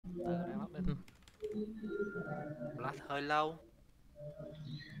hơi lâu.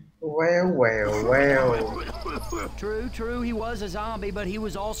 Well. True, he was a zombie, but he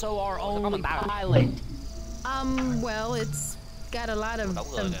was also our only pilot. Well, it's got a lot of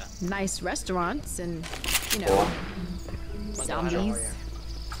nice restaurants and, zombies.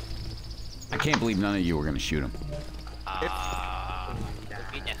 I can't believe none of you were gonna shoot him.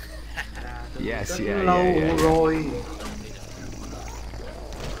 Yes, yeah. Rồi.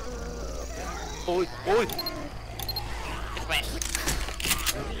 Ui.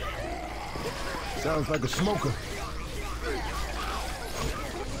 Sounds like a smoker.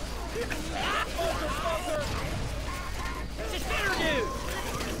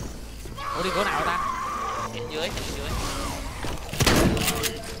 Ủa đi cửa nào ta? Dưới.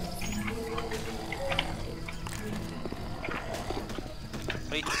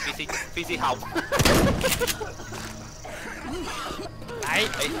 PC hỏng. Đấy.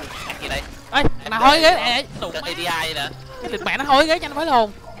 Ăn gì đây? Ê, thằng nào hôi ghế này. Cái ADI vậy nè. Cái thịt mẹ nó hôi ghế cho anh phải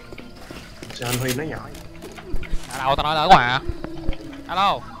luôn. Sao anh Huy nói nhỏ? Đâu tao nói ở ngoài à?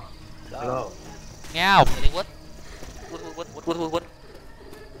 Alo. Nghe không? Quýt.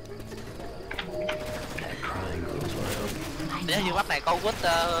 Nếu như map này có quýt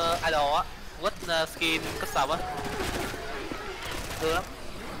idol á, quýt skin custom á. Thương lắm.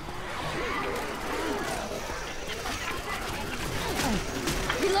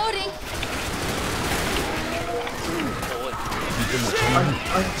 Reloading. Ôi.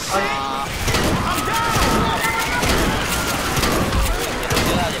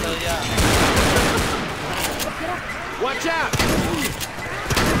 Watch out!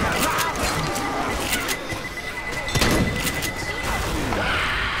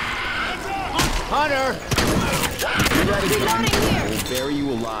 Hunter! You ready? We'll bury you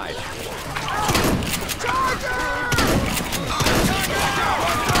alive.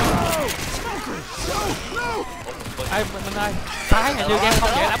 Ê, Minh ơi, tao thấy hình như game không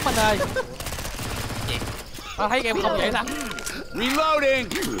dễ lắm Minh ơi. Tao thấy game không dễ lắm. Reloading!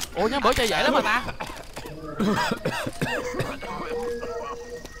 Ủa nhớ bữa chơi dễ lắm mà ta.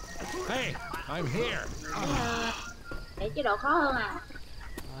 Hey, I'm here. Để chế độ khó hơn à?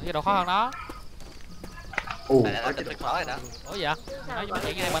 Chế độ khó hơn đó. Này là tình khó rồi đó. Ủa vậy? Nói với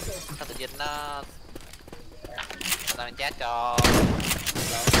chị nghe mình. Sao tự nhiên nó đang chat cho.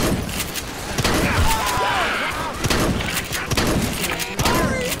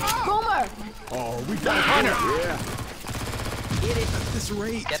 Boomer. Oh, we got a hunter. Yeah. Get it. At this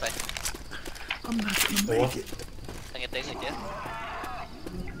rate, Chết rồi. I'm not gonna make it. Tao nghe tiếng rồi chứ.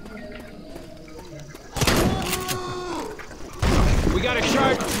 We got a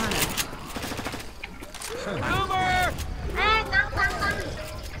shark! À, tăng.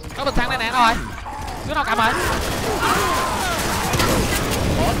 Có bình xăng đây nè rồi. Cứ nào cầm rồi.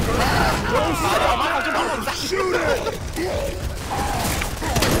 Shoot it!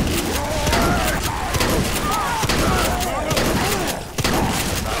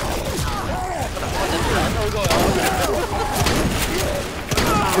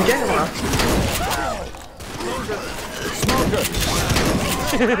 Tôi chết không hả?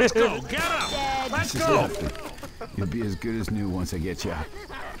 Let's go, get up! Let's go! You'll be as good as new once I get you out.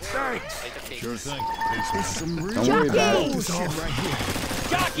 Thanks. Sure thing. There's some real Don't worry about it. shit right here.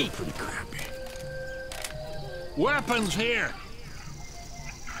 Jockey! Pretty crappy. Weapons here.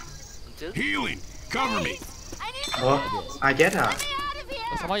 Healing. Cover me. Ủa? Ai chết hả?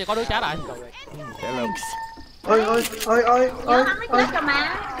 Sao mới giờ có đứa chết rồi. Hello. Ôi. Nhớ hắn nó chết rồi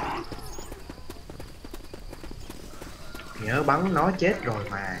mà. Nhớ bắn nó chết rồi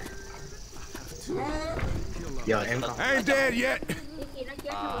mà. Giờ em không. I ain't dead yet. Cái kia nó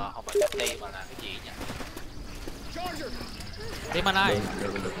chết rồi. Không phải đây mà là cái gì nhỉ? Đi Minh ơi.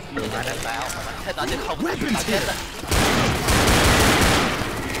 Đừng phải đánh tao mà thế tao chứ không tao chết rồi.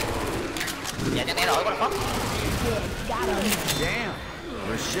 Dạ chắc né rồi con Phất. Damn.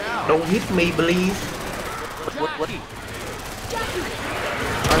 Rochelle. Don't hit me please. Quýt.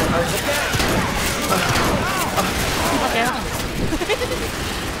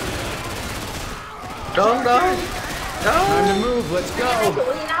 Trốn đó. Time to move, let's go.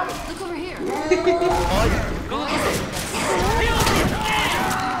 Look over here. Tính rồi, có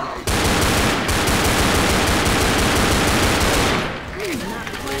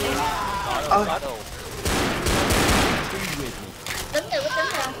tính rồi.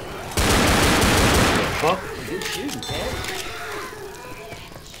 Fuck.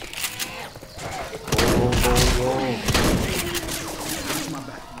 Go.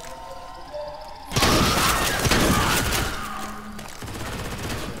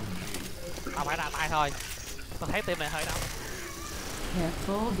 Tao phải ra tay thôi. Tao thấy team này hơi đau.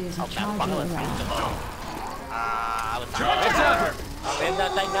 Careful, there's a Không dám bắn charger lên thẳng around. cho nó. Bên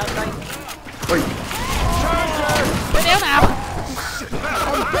đây. Ui. Bên đéo nào.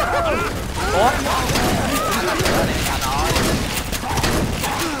 Ủa?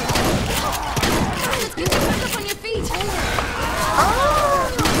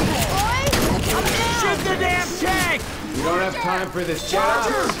 Shoot the damn tank! You don't have time for this,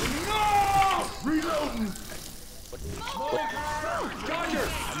 Jedi. Reloading.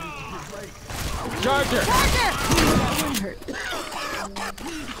 Charger.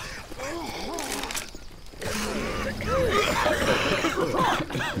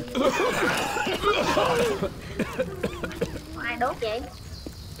 Ai đốt vậy?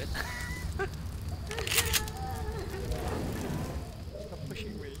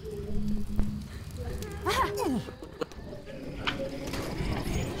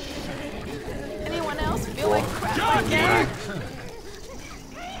 Anyone else feel like crap right now?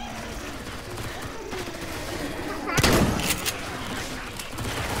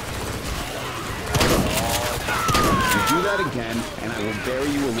 You do that again, and I will bury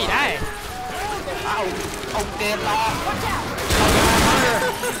you Gì alive. đây? Ông kia lo.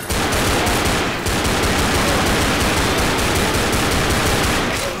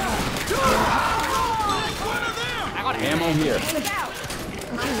 Ammo here.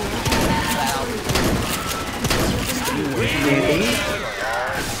 Nghe tiếng.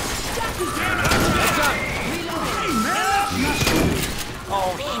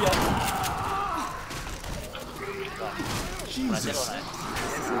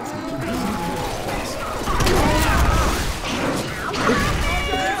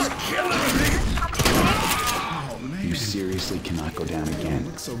 You seriously cannot go down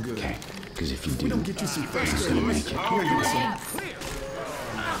again. So good. Okay, because if you do, Get you some I'm first gonna make it.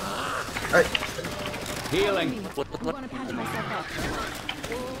 Ê, Healing. I want to patch myself up.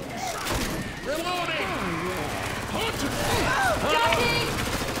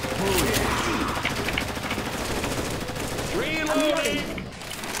 Reloading.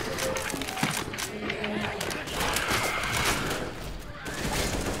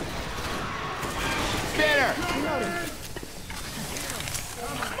 Spinner.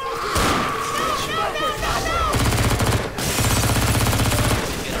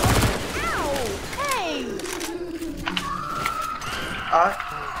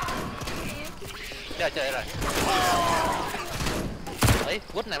 Chơi rồi. Ấy,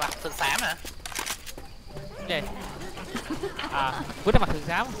 quýt này mặt sơn xám hả? Gì? À, quýt mặt thường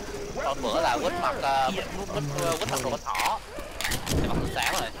xám. Còn bữa là quýt mặt quýt mặt đồ thỏ. Này mặt sơn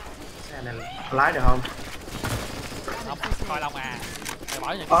xám rồi. xe này lái được không? Không, coi lòng à. Mày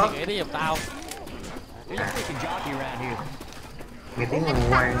bỏ những cái suy nghĩ đi giùm tao. Nghe tiếng ngoan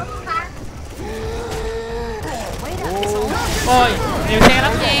ngoan. Ôi, nhiều xe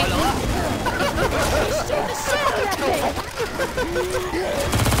lắm nha.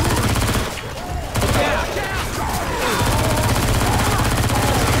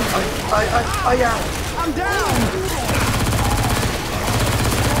 Ôi da. I'm down!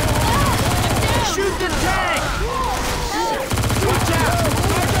 Shoot the tank! Watch out!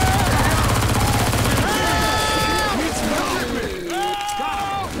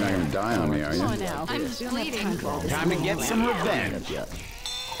 You're not gonna die on me, are you? Now, I'm bleeding. Time to get some revenge.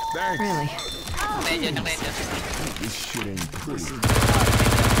 Really? Nè giờ trong đây nè. This shit ain't pretty.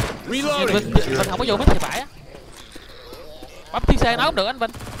 Mình không có vô mất thì phải á. Bấm TC nói không được anh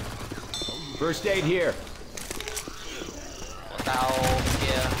Vinh. First aid here. Tao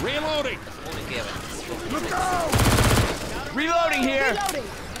kia Reloading. muốn đi kia vậy. Reloading here.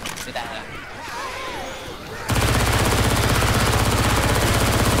 Đi đạn à.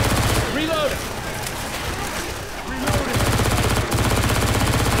 Reloading.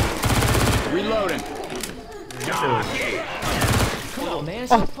 Reloading.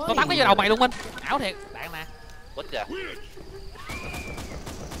 Ôi, nó bắn cái vô đầu mày luôn Minh. Ảo thiệt, đạn nè. Quýt kìa.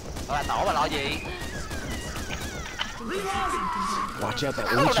 Nó là nổ mà lo gì? Watch out, that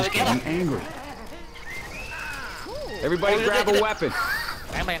witch is getting angry. Everybody grab a weapon.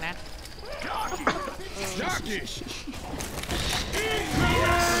 Đạn mày nè.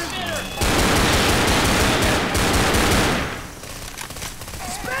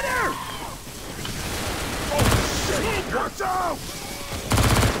 Spinner! Oh shit! Watch out!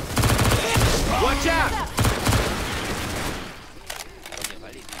 Watch out!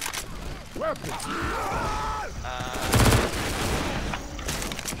 Weapons!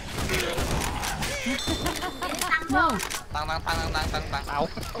 No. Tăng. Đâu?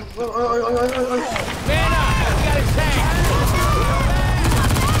 Ôi. Man up! We got a tank!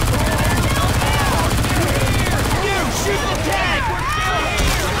 You shoot the tank!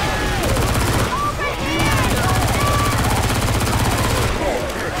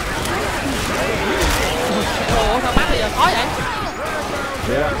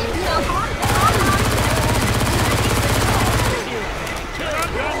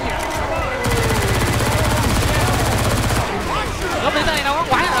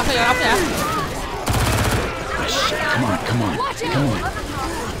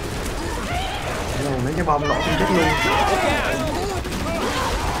 cái bom nổ không chết luôn.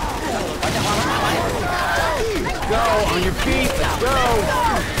 Go on your feet. Go.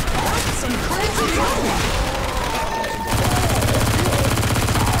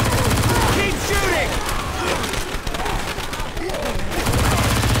 Keep shooting.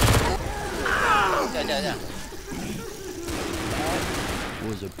 Chờ.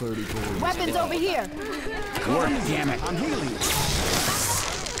 Was a pretty cool. Weapons over here. Work, damn it. I'm healing.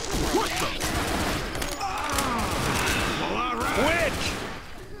 What the? Witch!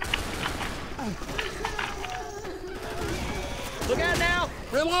 Look out now!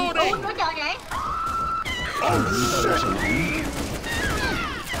 Reloading! Ủa, trời vậy?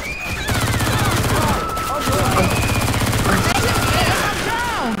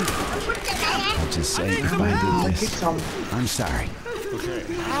 Just say if I did this. I'm sorry.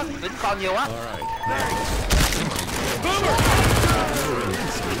 Lính con nhiều á.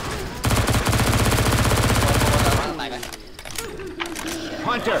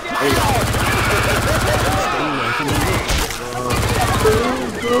 Hunter!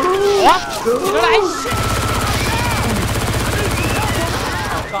 Ủa? Gì nữa đây?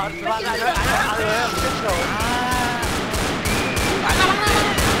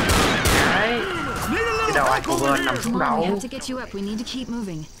 Cái đầu ai cover nằm xuống Come on, we đầu. have to get you up. We need to keep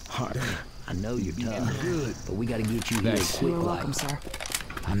moving. Hunter, I know you're tough, but we gotta get you here quick You're welcome, like. sir.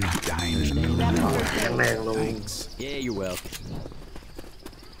 I'm not dying. Đen đen luôn. Yeah, you're welcome.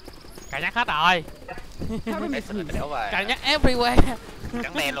 Cài nhắc hết rồi. Cái sự đéo về. Cài nhắc everywhere.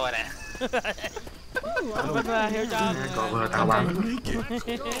 Trắng đen rồi nè. Anh Vinh hiếu cho. Cover tao bắn.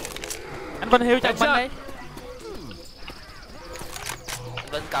 Anh Vinh hiếu cho anh Minh đi.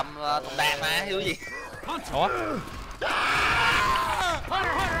 Bên cầm thùng đạn mà, hiếu gì? Ủa?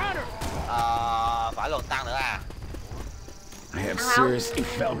 Phải lột tăng nữa à? I have seriously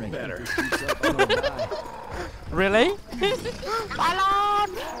felt better. Really?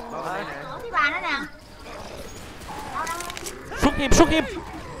 Ủa, cái bà đó nè. Shoot him.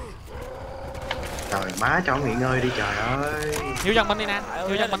 Trời má cho nghỉ ngơi đi trời ơi. Hiếu cho anh Minh đi nè.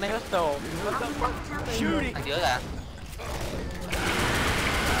 Hiếu cho anh Minh đi. Thằng dưới kìa.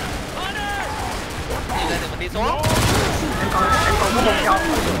 Đi lên thì mình đi xuống. Em còn có một dòng.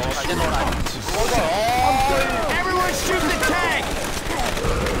 Ở trên luôn rồi. Ôi trời ơi. Everyone shoot the tank!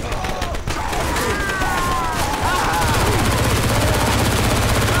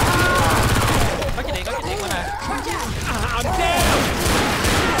 Có chuyện điện mà nè. I'm down!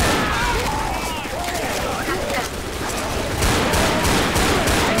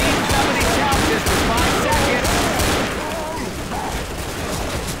 I need somebody's help just for 5 seconds.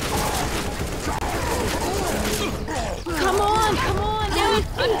 Come on, dude.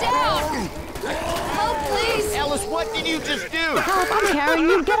 I'm down. Help, please. Ellis, what did you just do? Help, I'm carrying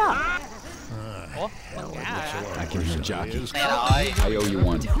you. Get up. Ủa? Mình ngã à? I can hear jockey. Nè rồi. I owe you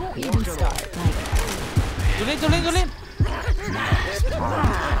one. Don't even start. Like, Vô lên.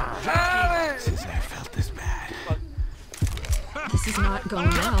 Since I felt this bad. this is not going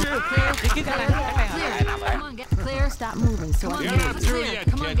well. Clear. Đi kia cái này. Come on, get clear. Stop moving. So I You're can not get through clear. yet,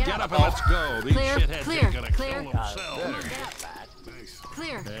 Come on, kid. get Get up. up and let's go. These Clear, shitheads clear, ain't gonna clear. kill themselves.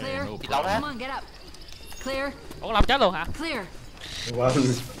 Clear. no Gì lâu thế? Come on, get up. Clear. Ủa làm chết luôn hả? Clear. Vâng.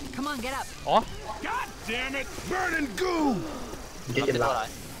 Come on, get up. Ủa? God damn it! Burn and goo! Chết trên lầu.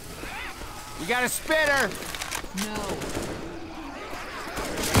 You got a spitter! No.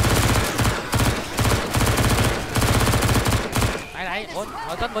 Đây. Ủa?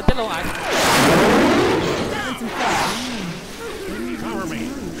 Tên chết luôn rồi. Cover me.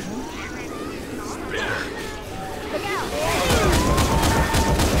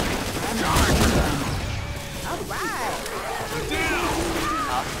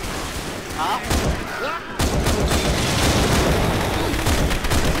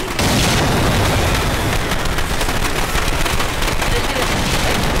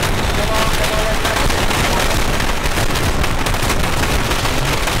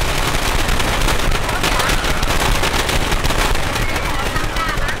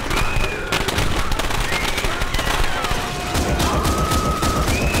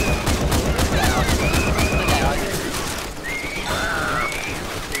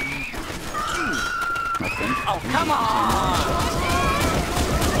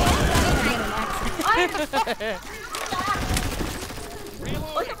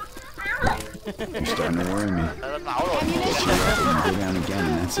 You're starting to worry me. Lên máu rồi. Go down again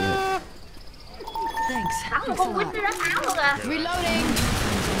and that's it. Thanks. Áo một con quýt nó rớt áo luôn à. Reloading.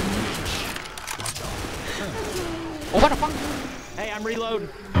 Ủa what the fuck? Hey, I'm reloading.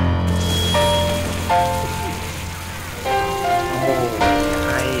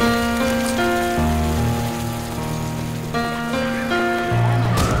 Hay.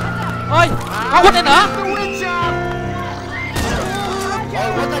 rồi. Có quýnh đây nữa.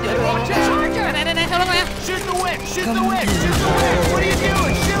 Này theo nó nè.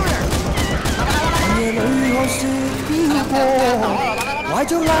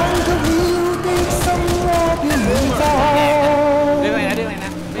 Đi này nè.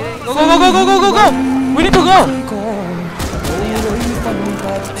 Go. We need to go. Go.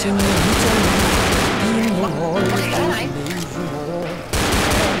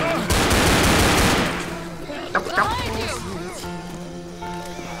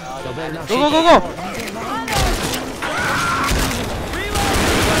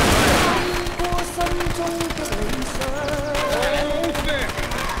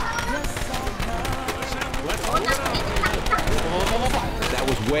 That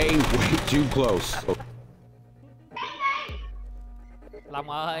was way too close. Long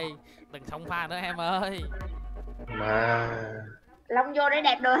ơi, đừng xông pha nữa em ơi. Mà Long vô để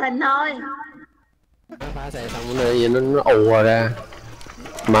đẹp đội hình thôi. Phá xe xong nó ù rồi ra.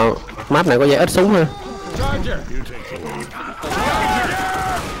 Mà map này có vẻ ít súng ha.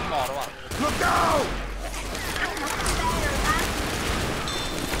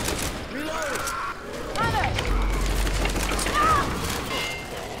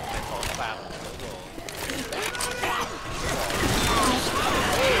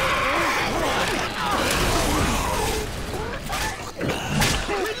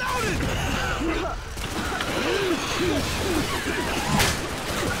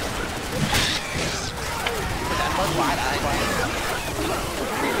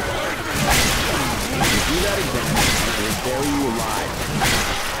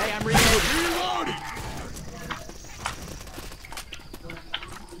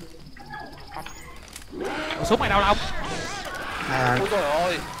 Súng mày đâu Long? Ôi trời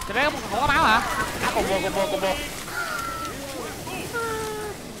ơi. Cái đấy không có máu hả? Combo.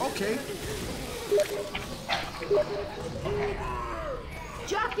 Okay.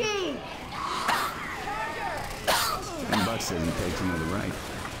 Jockey. Buck says he takes him to the right.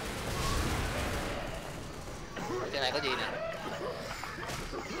 Trên này có gì nè?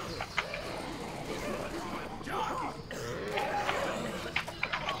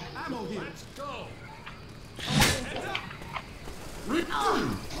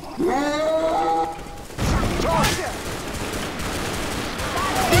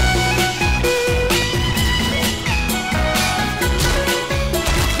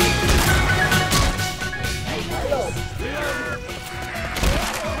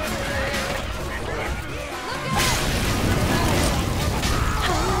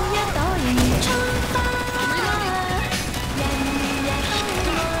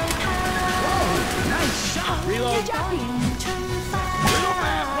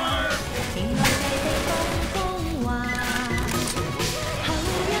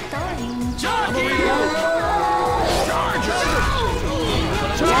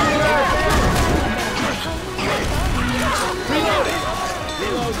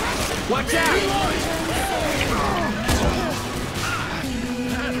 Watch out!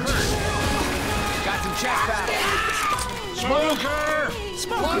 Got some chest battle. Smoker!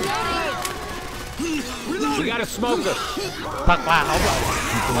 We got a smoker. Thật là không rồi.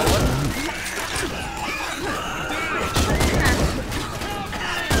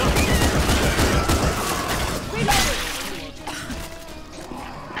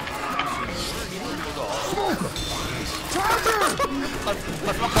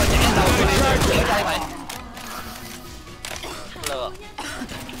 Con mắc coi nhảy đầu đi đây mày. Lừa.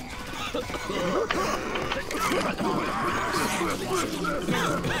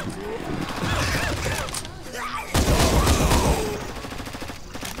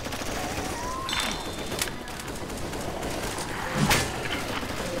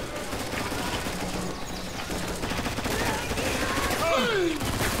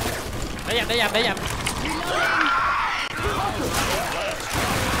 Để dành.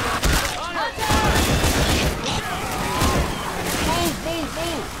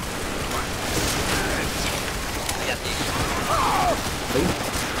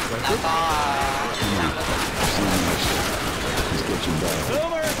 Nào có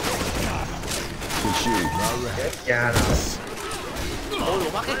cha rồi.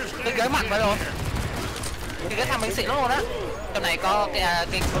 ôi mắt cái ghế mặt vậy rồi. Cái ghế thằng bánh xịn lắm luôn á. Trong này có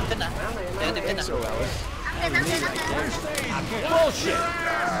cái công tích nè. Để tìm tích nè. Thắng kìa. Bullshit!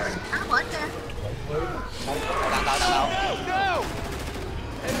 Thắng bổn kìa. Đang đâu.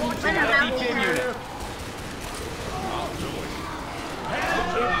 Mới đầu đâu kìa.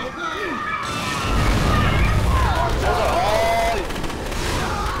 Ôi trời ơi.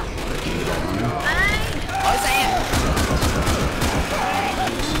 Ở xe.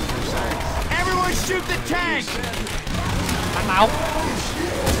 Thằng nào?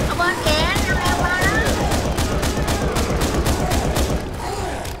 Ở bên kìa, nó leo qua đó.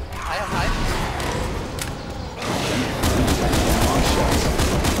 Thấy không thấy?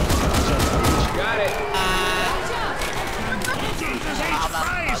 Got it.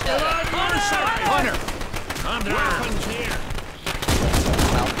 Hunter. I'm weapons here.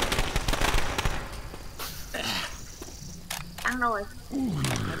 Ăn rồi.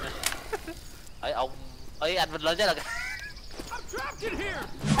 Ấy ông ấy anh Vinh lên chứ là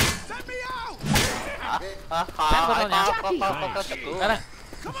có chụp cứu đây.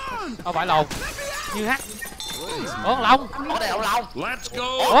 Không phải lồn. Như hát. Ủa Long. ở đây ông Long. Let's go.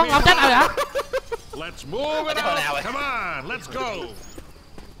 Ủa Long chết rồi hả? Let's move it out. Come on, let's go.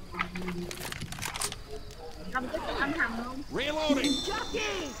 Không chết âm thầm luôn. Reloading.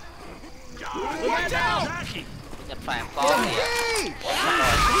 Watch out. Nhật Phàm có kìa.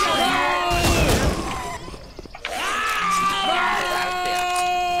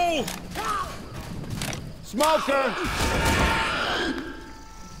 Smoker.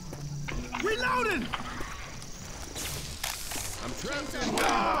 Reloading. I'm trapped in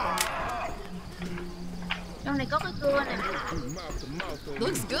Trong này có cái cưa nè.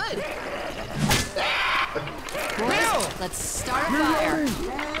 Looks good. Boys, let's start a fire.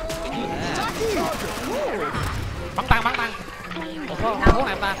 Bắn tăng. Một hố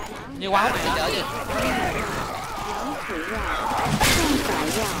này ta. Như quá hố này hả?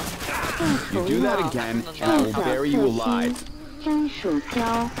 You do that again, and I will bury you alive.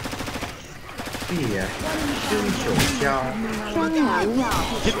 Cái gì vậy? Trưng sủ châu.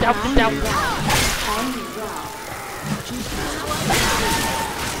 Chích trong.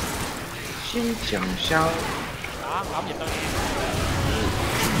 Trưng chẳng sao. Đó, không dịch đâu.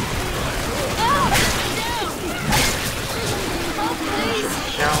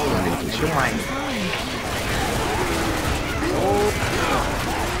 Sao là để chỉ số mày.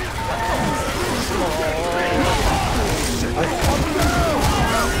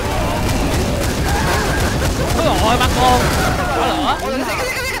 Ôi dồi ôi, bắn cô. Có lửa.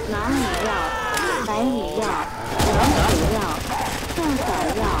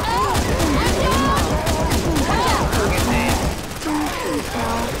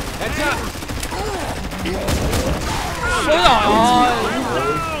 Heads up. Ôi dồi ôi.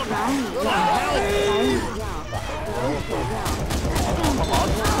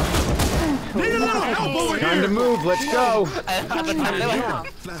 Time to move. Let's go.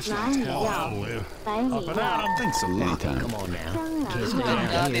 Thanks a lot.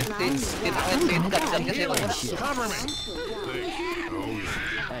 Anytime.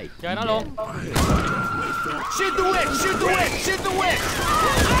 Chơi nó luôn. Shoot the wick! Shoot the wick! Shoot the wick!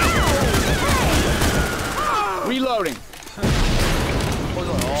 Reloading. Ôi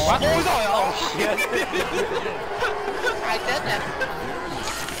trời ơi. Ai chết nè.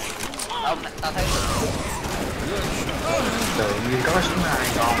 Ông tao thấy Tự nhiên có súng này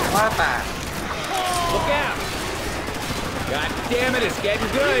ngon quá ta. Look out. God damn it, it's getting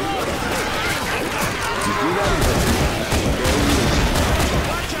good.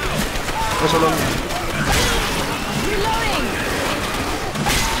 Có sau lưng.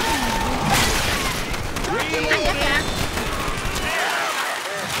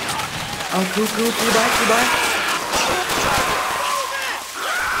 Cứu bác.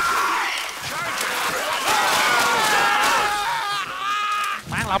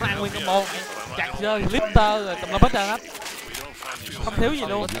 Mang lọc nó ăn nguyên combo. Chặt rơi, lifter rồi tùm lum hết trơn á. Không thiếu gì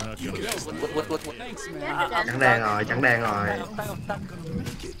luôn. Chẳng đen rồi.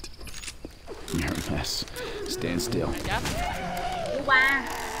 Yes. Stand still. Đi qua.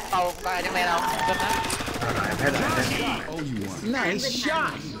 tao có ai chẳng đen không? Rồi em thấy rồi. Nice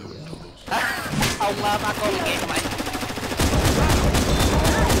shot. Ông ba cô bị kẹt mày.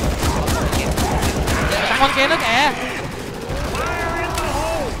 Thằng con kia nó kìa.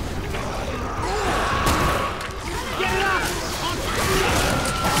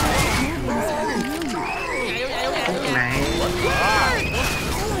 Này.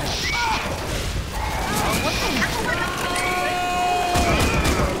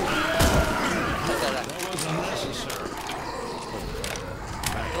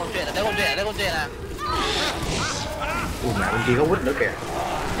 Đây con chuyện à. Ủa mẹ bên kia có quýt nữa kìa.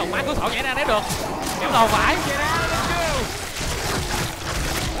 Thằng má cứu thổ nhảy ra ném được. Nhắm đầu phải.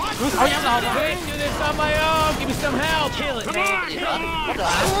 Cứu thổ nhắm đầu phải. Give me some help. Kill it, man.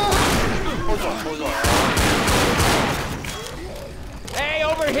 Ôi rồi. Hey,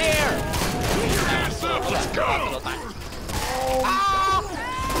 over here. Let's go.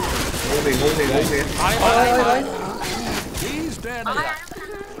 Ngu kìa. He's dead.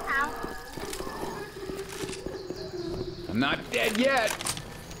 I'm not dead yet.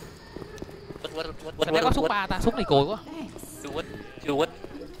 Mình đã có súng 3 ta, súng này cùi quá. Chưa quýt.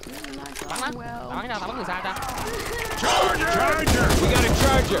 Bắn nó, bắn ra, bắn từ xa ra. Charger! We got a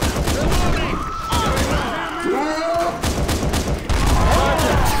charger!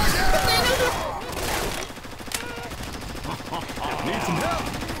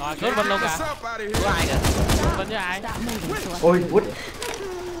 Rồi, cướp bên luôn kìa. Có ai kìa? Bên với ai? Ôi quýt.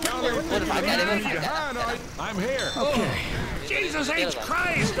 Phải chạy đi bên phải chạy. I'm here. Okay. Jesus H.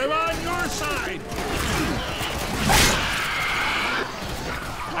 Christ, they're on your side.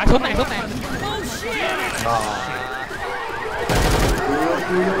 À, xuống này. About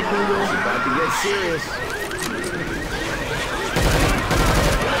to get serious.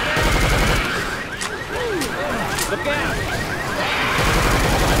 Look out!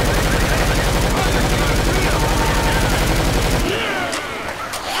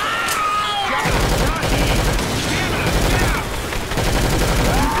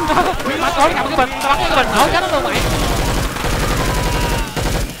 Bắn tối cầm cái bình, bắn cái bình nổ chết nó luôn mày.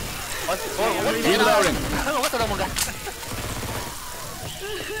 Reloading.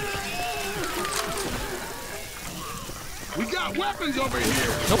 We got weapons over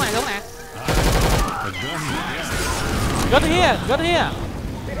here. Đúng nè. Get here.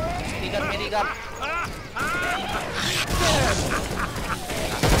 Đi gần.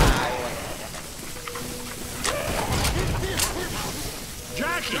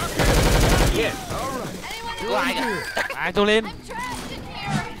 Jackie. Yeah. Có ai kìa? Ai tôi lên.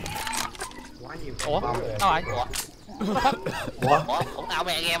 quá nhiều Ủa? bom. Đâu rồi? Ủa? Ủa, ảo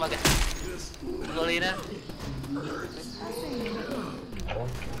mẹ game mà kìa. Tôi lên á.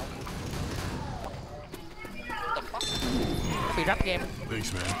 Nó bị rách game.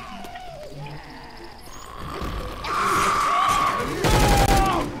 Thanks, man.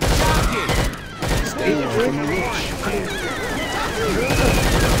 Stay away from me.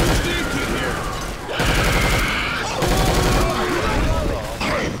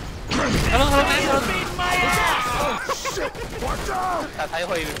 Ta thấy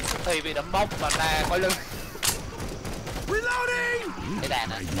Huy bị đấm bốc mà ta coi lưng. Cái đàn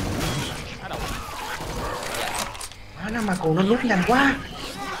à. Nó mà còn nó rút nhanh quá.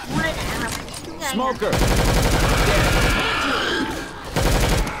 Smoker.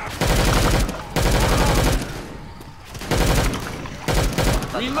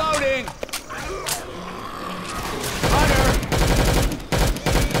 Reloading. Hunter.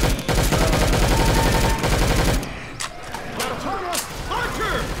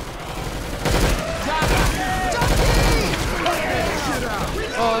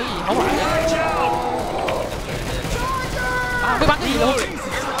 Ôi, không phải. À, mới bắn cái gì luôn.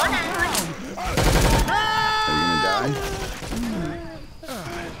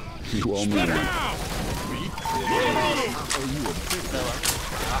 You owe me one.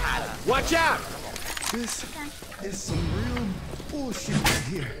 Watch out! This is some real bullshit right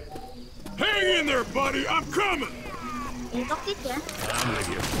here. Hang in there, buddy. I'm coming. Gì có kít vậy? I'm with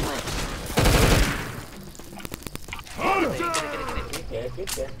you.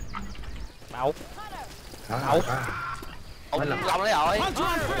 Đậu. Đậu. Ông lòng đấy rồi.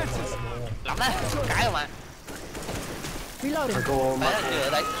 Lòng đấy. Cái rồi mà. Mà cô Đấy là chưa ở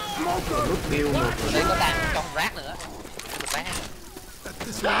đây. rút bill một. Ở đây có đang trong rác nữa. Rác.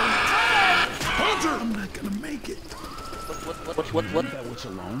 Hunter! I'm not gonna make it. What?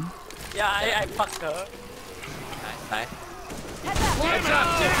 Yeah, I fucked her. Đấy. Heads up!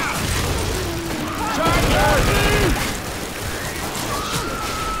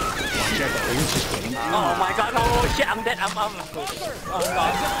 Oh my god, oh shit, I'm dead, I'm oh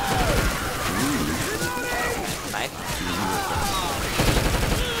god. Đấy.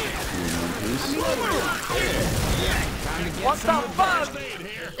 What the fuck?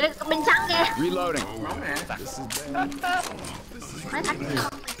 Ê, bình xăng kìa. Reloading. Mấy thằng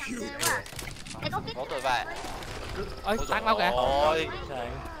không Ê, có kít. Có tôi về. Ôi, tăng đâu kìa. Ôi.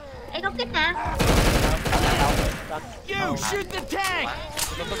 Ê, có kít nè. You shoot the tank!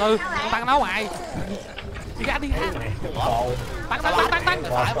 Từ từ, tăng nấu mày. Đi ra. Tăng.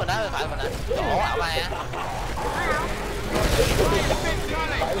 Phải mình đó. Ủa, ảo mai á.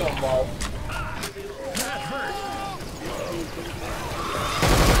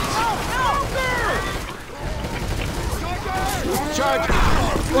 Charge!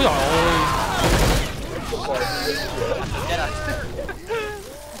 Ôi dồi ôi. Chết rồi.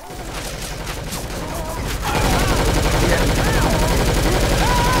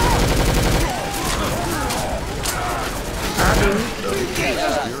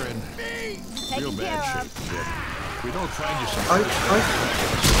 You're in real bad shape. We don't find you some. Ôi.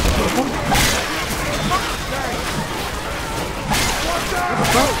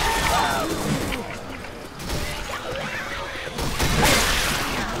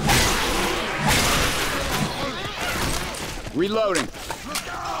 Reloading.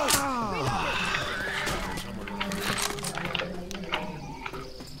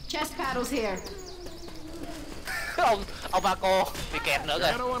 Chest paddles here. ông ba cô bị kẹt nữa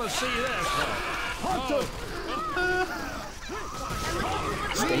kìa.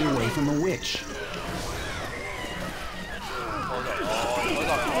 Stay away from the witch.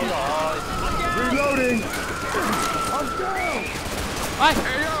 Reloading. Ôi.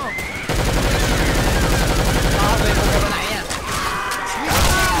 Về cô bên này nha.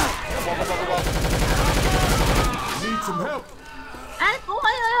 Need some help. À, cứu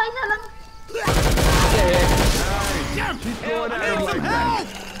ơi sao lưng. Keep going at him like that.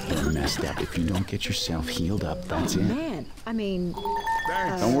 You're messed up if you don't get yourself healed up. That's it. Man, I mean,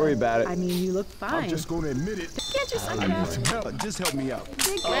 Don't worry about it. I mean, you look fine. I'm just gonna admit it. Get yourself I need some help. Just help me out.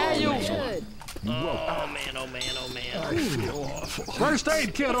 you should. Oh man. First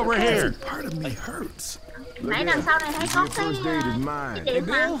aid kit over here. Part of me hurts. Nãy đằng sau này thấy có cái First aid is mine. điểm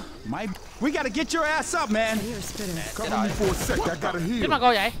mà. My, we gotta get your ass up, man. You're a spitter. Cover me for a sec. I gotta Tiếp heal. mà cô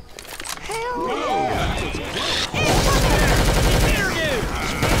vậy?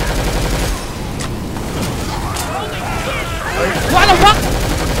 What the fuck?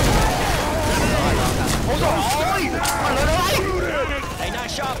 Ôi trời ơi, mà lỡ đây. Hey, nice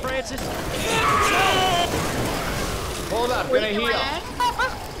shot, Francis. Hold up, gonna heal.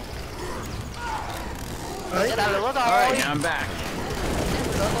 Cái đà lửa rồi. Alright, now I'm back.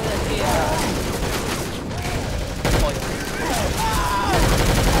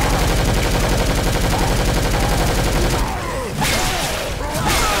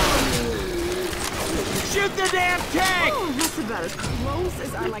 Shoot the damn tank! Oh, that's about as close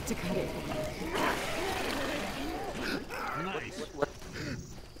as I like to cut it.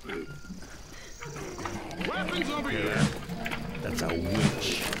 Weapons over here. That's a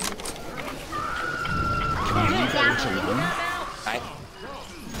witch.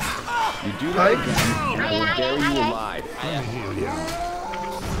 You do that again, and I will bury you alive.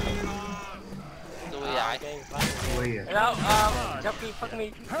 Tôi vậy. Ui à. Hello, Jockey, fuck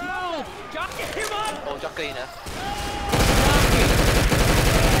me. Help! Jockey, him up! Ô jockey nữa.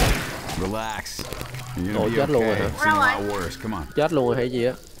 Relax. You're Ủa gonna be chết luôn rồi hả? okay. It's a lot worse. Come on. Chết luôn rồi hay gì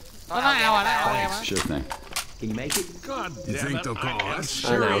á? Nó ao à, nó ao em á. Sure thing. God you think they'll call us?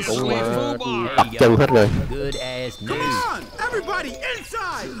 Ai nào cũng tập chân hết rồi. Good as Come news. on, everybody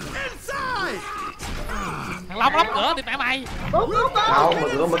inside! Inside! Thằng Long lóc cửa thì mẹ mày. Đâu,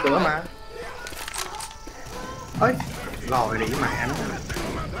 mở cửa mà. Ơi, rồi đi mẹ nó.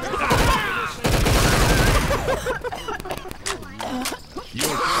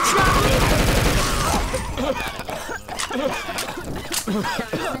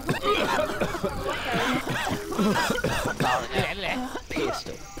 Lẹ.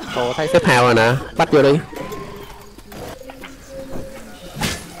 Ồ, thấy xếp hào rồi nè, bắt vô đi.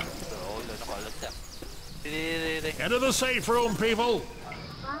 Đi. Get to the safe room, people!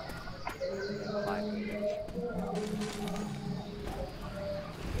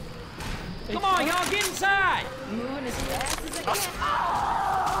 Come on, y'all, get inside! Moving as fast as I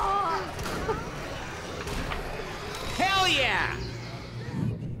can. Hell yeah!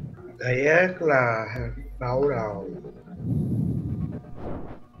 Thiệt là đau đầu.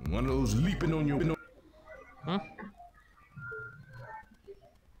 One of those leaping on your... Hả?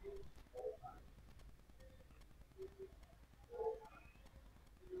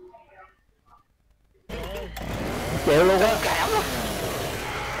 Chịu luôn á.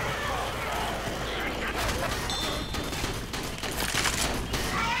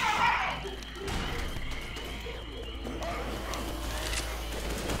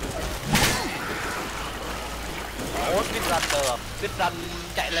 Ủa speedrun được. Speedrun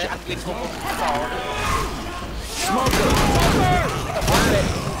chạy lên ăn win cũng hết rồi.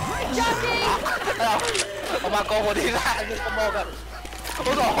 Ông ba cô vừa đi ra ăn win combo kìa.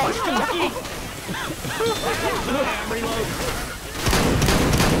 Ôi trời ơi.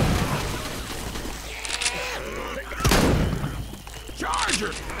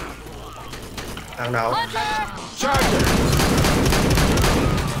 Charger! Thằng đâu? Charger!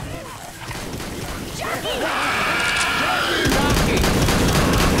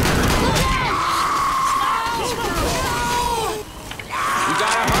 You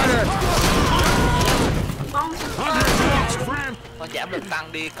got a hunter! Con giảm lực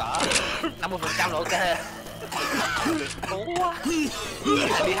tăng đi cỡ 50% rồi ok. Cố quá. Đi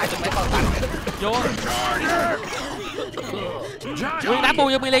 20 mấy con tăng. Vô. Nguyên đá bu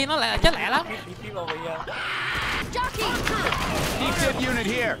vô Millie nó lại chết lẹ lắm. Defib unit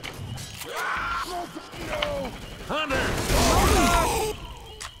here. Hunter!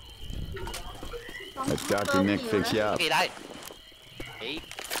 Let Dr. Nick fix you up. Gì đây? Chị.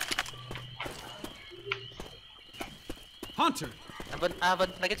 Hunter! Vinh, Vinh,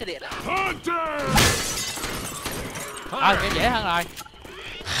 lấy cái xe điện ạ. Hunter! Nghe dễ hơn rồi.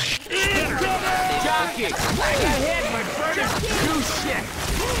 Jockey! Right ahead, my brother! Do shit!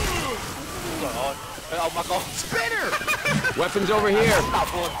 Trời ơi, cái ông mà con. Spinner! Weapons over here!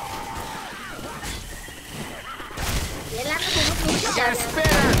 Đọc luôn. Dễ lắm, nó không I got a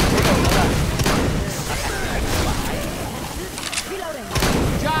spinner!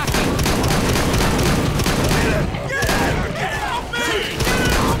 Jockey!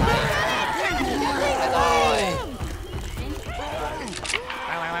 Rồi.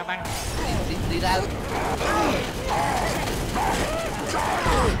 Băng. Đi ra.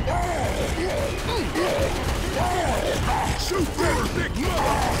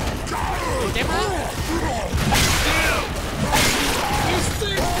 Chém á.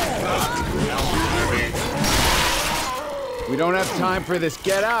 We don't have time for this.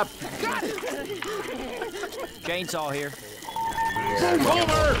 Get up! Got it! Chainsaw here.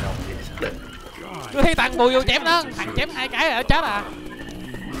 Over! Tôi thấy thằng bùi vô chém nó. Thằng chém 2 cái ở chết à.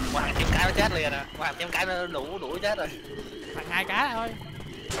 Hoàng chém cái nó chết liền à. Hoàng chém cái nó đủ chết rồi. Thằng 2 cái thôi.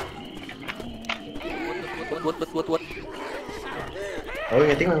 Quất. Ủa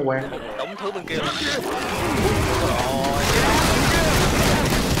nghe tiếng quen quen. Đóng thứ bên kia rồi.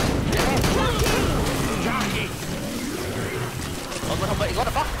 Ủa mình không bị có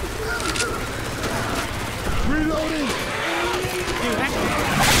đập bóc. Reloading!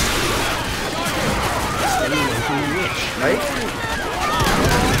 Đấy.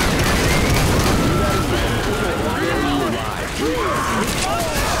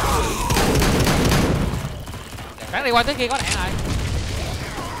 Bạn đi qua tới kia có đạn rồi.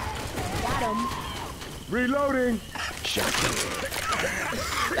 Reloading!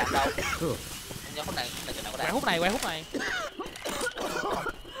 Đạn đâu? Nhớ khúc này có đạn. Quay hút này.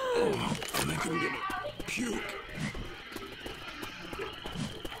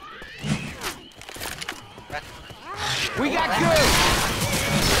 We got good!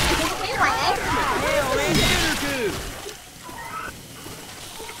 biết khỏe.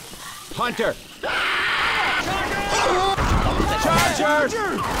 Hunter!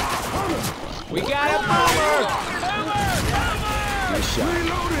 Charger! We got a boomer! Nice shot.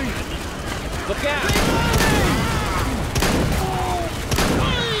 Reloading! Look out!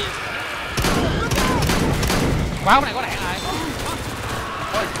 Qua hút này có đạn rồi.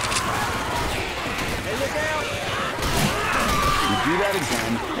 Hey, look out! You do that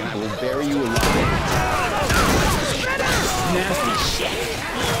again, and I will bury you alive. Nasty shit!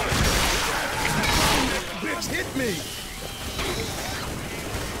 Bitch, hit me!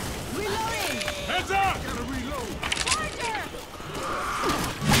 Heads up! Gotta reload!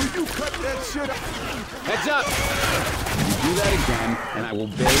 Will you cut that shit up? Heads up! You do that again, and I will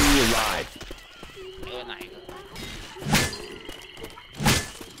bury you alive. Cái này.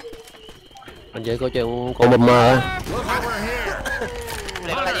 Anh chơi có chuyện con bầm mờ á. Look over here!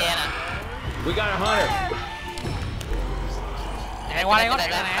 Đây có cái nè. We got a hunter! Chạy qua đây có đạn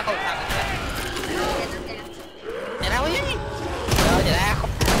nè. nè. Không thằng. Chạy ra đi. Chạy ra không.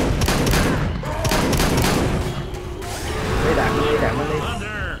 Lấy đạn đi. Đại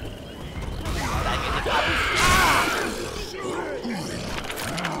cái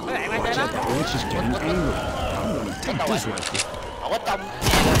Có đạn đây chơi đó. It's just getting angry. I'm gonna take this rifle. ở trong.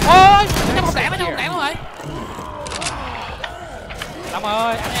 Ôi, nó không đạn luôn rồi. Xong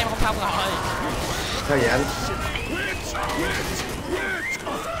rồi, anh em không xong rồi. Sao vậy anh?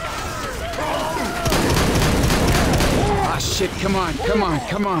 Ah shit, come on.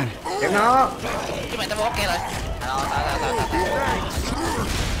 Chém nó. Chứ mày tao bóp kia rồi.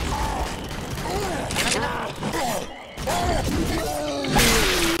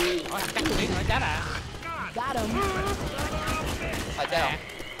 Rồi, chắc tôi đi rồi chết à. Got him. phải chơi không?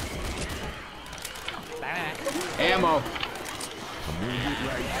 Đạn này. Ammo. You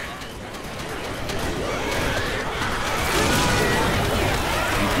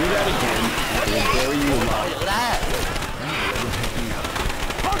do that again, I will bury you alive. Giữ ra.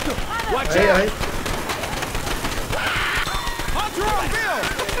 Watch Đấy out! ơi. Hunter on Bill!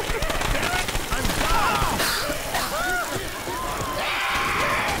 I'm down!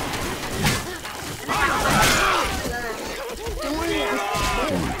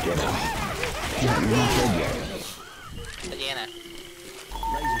 Tự nhiên nè.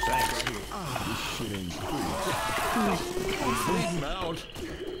 This shit ain't cool. Bleeding out.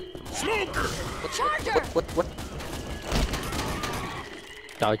 Quýt.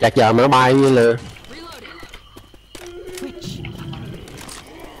 Trời, chạc giờ mà nó bay như lừa.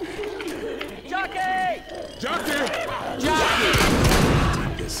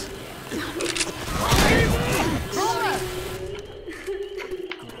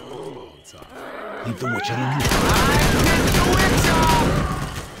 Leave the witch alone.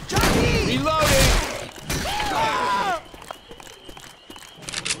 Reloading!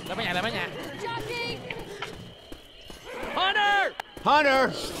 Lại mấy nhà. Hunter!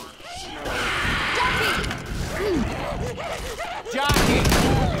 Jockey!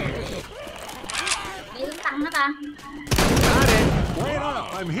 Đi hướng tăng nó ta. Got it! Wait up,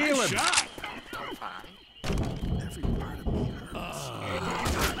 I'm healing.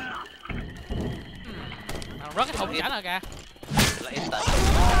 Rớt cái thùng chả nào kìa. Lại em tệ.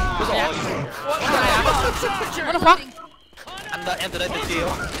 What the fuck? Em từ đây từ chiều.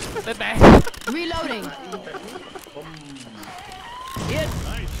 Tên mẹ. Reloading.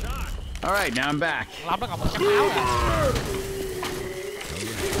 All right, now I'm back. Long nó còn 100 máu rồi.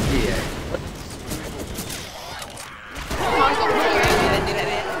 Đi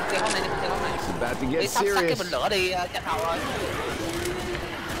hôm này. It's about to Đi get sắp cái serious. bình lửa đi chặt hầu rồi.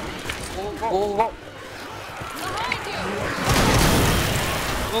 Go. Go.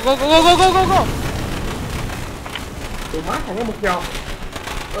 Tụi má còn có một giọt.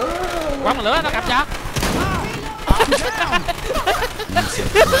 Quăng lửa nó cặp cho.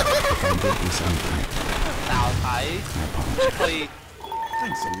 Tao phải phi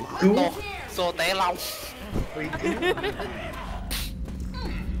xô té long.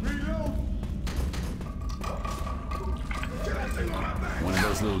 One of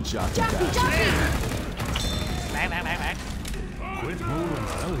those little jockey guys. Đạn. Quit moving,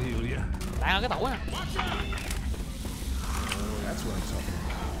 I'll heal you. Đạn ở cái tủ á. That's what I'm talking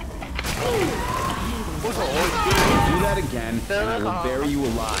Do that again, and I will bury you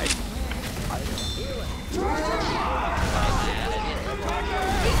alive.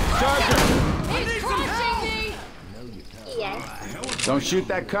 Charger! Gì vậy? Don't shoot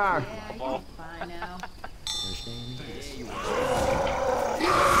that car. Fine now.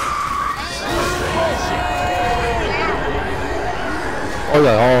 Ôi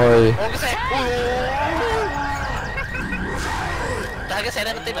trời ơi. Cái xe. Tại cái xe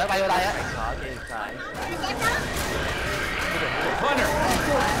đó nó tiếp nữa bay vô đây á.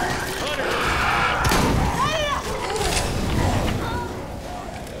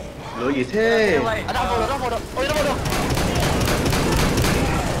 Lửa gì thế? Ở đâu vô được. Ôi nó vô được.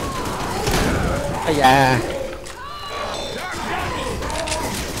 Ây da.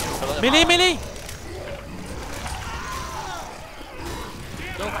 Mini.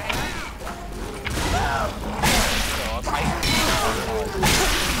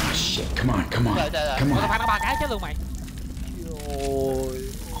 Shit, come on. Come Tao phạt nó 3 cái chứ luôn mày.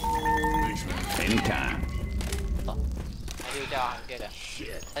 Anytime. Yêu cho thằng kia kìa.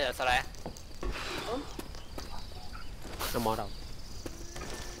 Bây giờ sao đây? Nó mò đâu?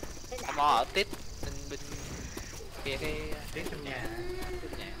 Nó mò ở tiếp bên kia cái tiếp trong nhà.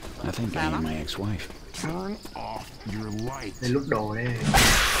 I think I need my ex-wife. Turn off your light. Đây lúc đồ đây.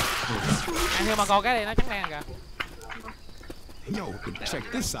 Ăn theo mà coi cái này nó trắng đen kìa. Yo,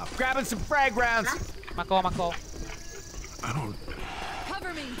 check this out. Grabbing some frag rounds. Marco. I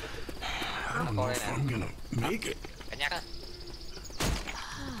don't know if I'm gonna make it. Cả nhắc á.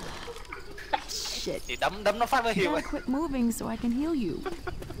 Shit. Thì đấm nó phát nó You hiu gotta quit moving so I can heal you.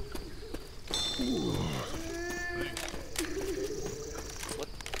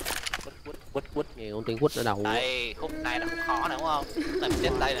 Quýt nghe con tiếng quýt ở đầu. Đây, khúc này là khúc khó nè đúng không? Làm chết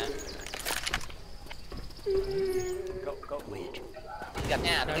đây nè. Gặp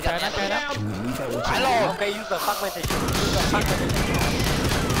nha, đừng gặp nha. Chơi đó. Phải luôn. Ok, user fuck message.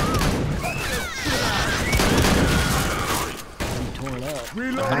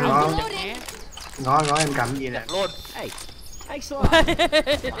 Ngon em cầm gì nè. Luôn.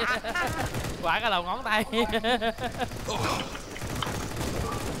 Quả cái đầu ngón tay.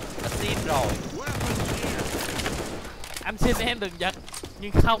 Xin rồi. Anh xin em đừng giật.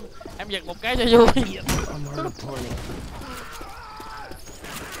 Nhưng không, em giật một cái cho vui.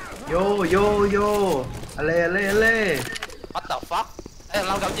 Vô. Ale. What the fuck? Ê,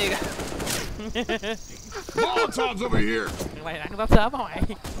 lâu gặp gì kìa. Molotov's over here. Mày ăn tóc sớm không mày?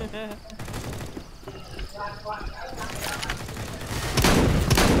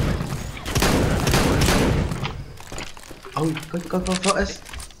 Có S.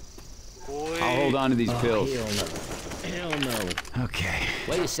 I'll hold on to these pills. Hell no. Okay.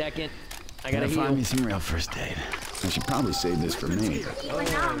 Wait a second. I gotta Gotta heal. find me some real first aid. I should probably save this for me.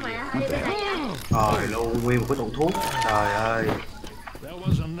 What the hell? Trời luôn, nguyên một cái tủ thuốc. Trời ơi. That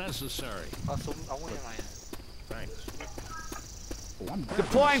wasn't necessary. Có súng ống ở ngoài. Thanks.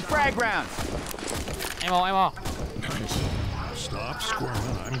 Deploying frag rounds. Ammo. Nice. Stop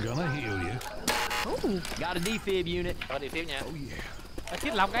squirming. I'm gonna heal you. Got a defib unit. Có đi tiếp nha. Oh yeah. Nó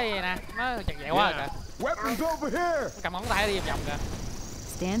chít lông cái gì nè, nó chặt dẹo quá kìa. Weapons over here. Cầm ống tay đi vòng kìa.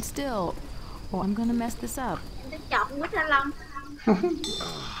 Stand still, or I'm gonna mess this up. Chọc quýt ra lông.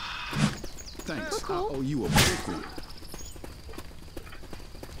 Thanks. I owe you a big one.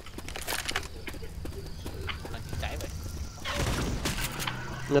 Chạy vậy.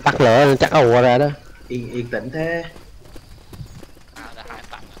 Nó tắt lửa nó chắc ùa ra đó. Yên tĩnh thế. Đã 2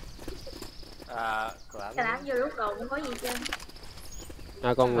 tặng rồi. Cái đám vô lúc đầu không có gì trơn.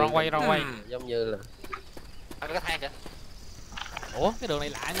 Con Ron quay. Giống như là Cái thang kìa. Ủa cái đường này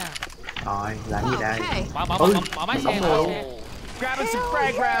lạ nha. Rồi, làm gì đây? Mở máy xe rồi. Grabbing some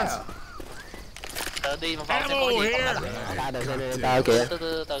frag rounds. Đi mà vào xem có gì không là. kìa.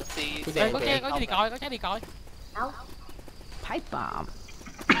 Từ Có trái đi coi. Đâu? Pipe bomb.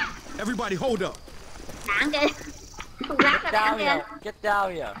 Everybody hold up. Đạn kìa. Thùng rác ra đạn kìa. Chết đau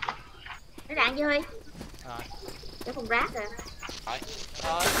vậy. Cái đạn vô Huy. Rồi. Cái thùng rác rồi.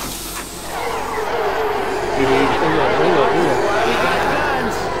 Thôi. Đi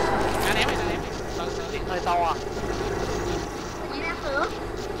Nó ném. Điện hơi to à. Gì ra cửa.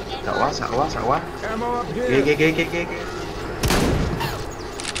 Sợ quá. Ammo up here. Kìa.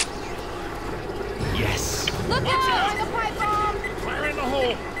 Yes. Look out! A pipe bomb! Fire in the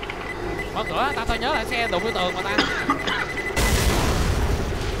hole. Mở cửa, tao nhớ là xe đụng cái tường mà ta.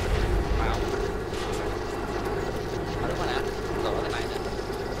 Đúng rồi nè. Cửa cái này nè.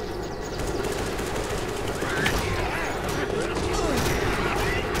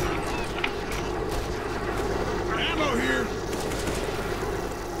 Ammo here.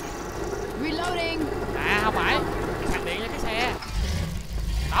 Reloading! Không phải. Sạc điện cho cái xe.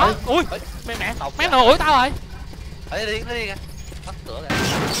 Đó, ui. Mẹ nổ tao rồi. Đi kìa. Bắt cửa kìa.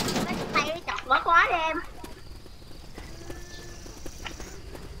 Tay chọc mở khóa đi em.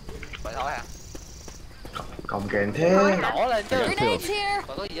 Vậy thôi hả? Cồng kềnh thế. Nổ lên chứ. Grenades here!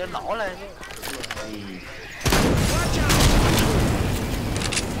 Còn có gì nó nổ lên chứ.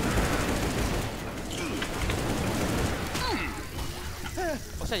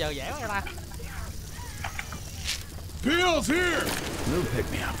 Ủa sao giờ dễ quá ta? Pills here. You'll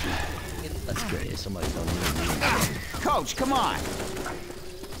pick me up. That's great. Somebody's on me. Coach, come on.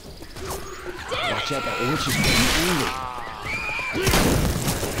 Watch out, that witch is getting angry.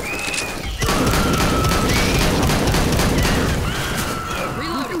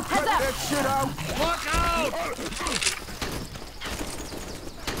 Reloading! Heads up! That shit out. Look out!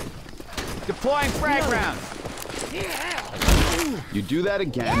 Deploying frag rounds. You do that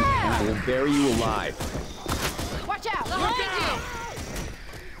again, and I will bury you alive. Watch out! Behind you!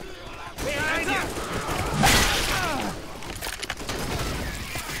 Behind you!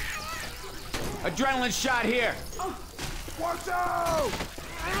 Adrenaline shot here. Watch out!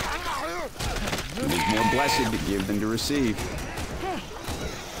 It is more blessed to give than to receive.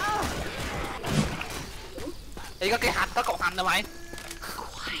 Đi có cái có cọng hành rồi mày.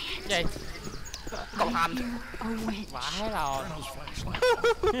 Gì? Cọng hành. Vãi rồi.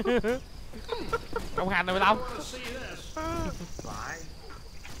 Công hành rồi Long.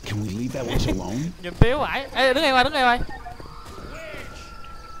 Can we leave that witch alone? Nhìn Tiếu vãi. Ê đứng đây mày.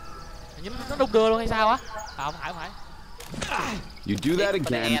 Nhìn nó đung đưa luôn hay sao á? Không phải. You do that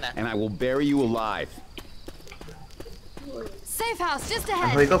again, and I will bury you alive. Safe house just Anh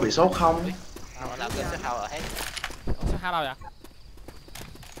ahead! Huy có bị sốt không? Làm kêu sẽ hao ở hết. Sao hao đâu vậy?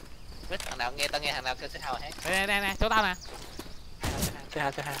 Biết thằng nào nghe tao nghe thằng nào kêu sẽ hao ở hết. Nè, chỗ tao nè. Sẽ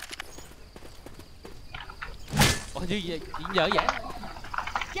hao. Ủa gì vậy? Dở vậy?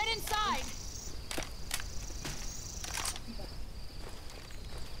 Get inside!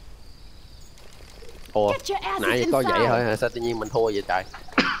 Ủa, Get your asses nãy có vậy inside. thôi hả? Sao tự nhiên mình thua vậy trời?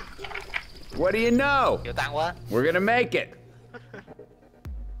 What do you know? Kiểu tăng quá. We're gonna make it.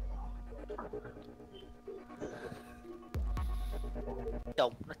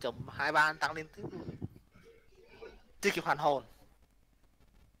 Nó trùng 2-3 anh tăng liên tiếp luôn. Chưa kịp hoàn hồn.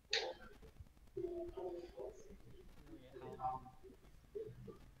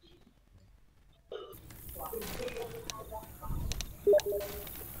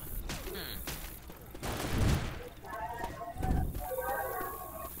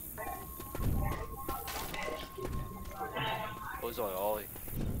 Ôi rồi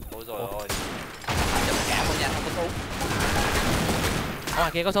ôi. Chậm cả con nhà không có súng.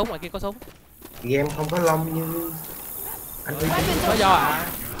 Ngoài kia có súng. Game không có lông như Anh uy Có do à?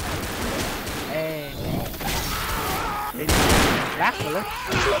 Ê. Lát rồi đó.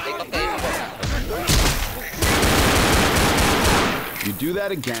 You do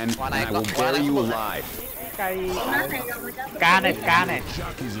that again, and I will bury you alive. Cây ca này.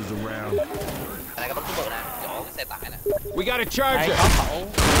 Jockeys is around. Này có bắn súng bự nè, chỗ cái xe tải nè. We got a Đây charger. có khẩu.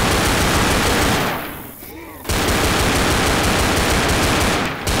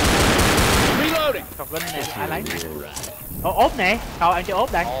 Reloading. Cọc linh này ai lấy? Ô, ốp nè, thôi anh cho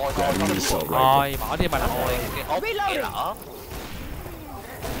ốp đây. Rồi, bỏ đi mà nó. Cái ốp kia đỡ.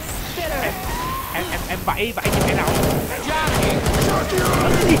 Em vẫy như thế nào?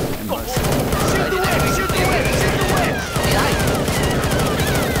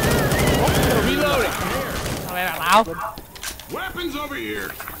 Reloading. Thằng này là tao. Weapons over here.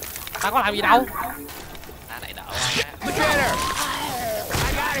 Tao có làm gì đâu. Này đỡ. Look at her.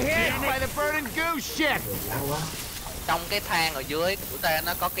 I got hit by the burning goose shit. Trong cái thang ở dưới của ta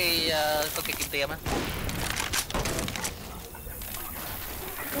nó có cái kim tiêm á.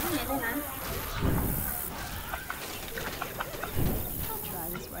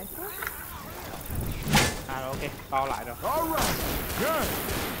 À ok, co lại rồi. All right. Good.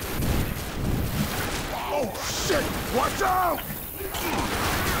 Oh shit! Watch out!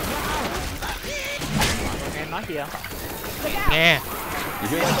 Nghe nói gì không? Nghe. You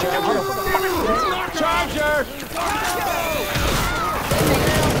hear that, Charger? Charger.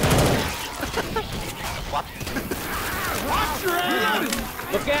 What? Watch your head!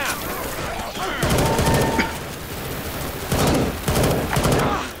 Look out.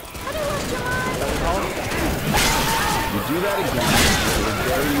 You do that again, and I will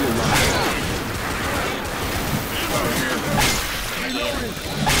bury you alive.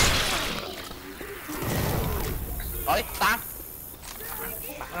 Ôi, tăng.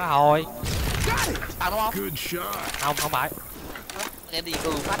 Nó hồi. Tăng đúng không? Good shot. Không phải. Nghe đi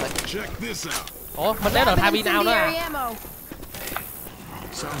cư phát rồi. Check this out. Ủa, mình đéo được thay pin nào nữa à?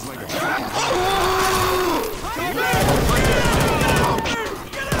 Sounds like a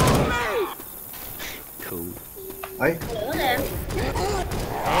Cool. ấy.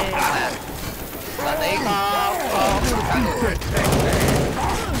 Là tí con.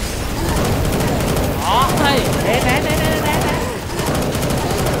 Đó, đây. Nè.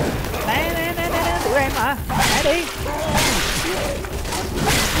 Nè, tụi em mà. Nè đi.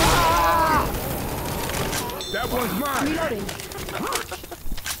 That one's mine.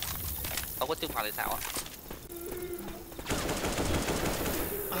 Không có trung hòa thì sao ạ?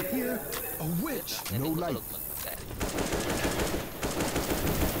 I hear a witch. No light. Nè.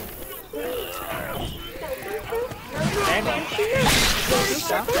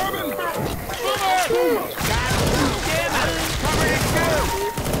 Coming.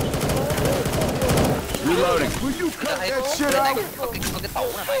 Reloading. Will you cut Thấy that có shit cái out? tủ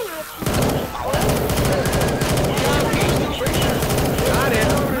này mày. Mẫu này. Got it.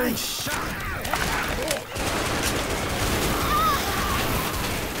 Nice shot.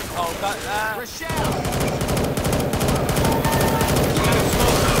 Oh, got that.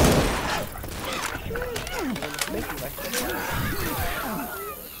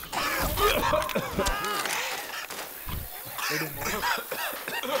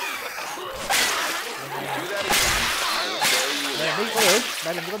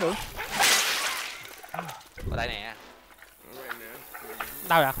 Đây làm gì có được. Ở đây nè.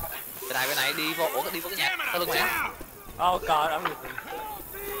 Đâu vậy? Bên này đi vô cái nhà. Có lưng mày. Ô cờ đó.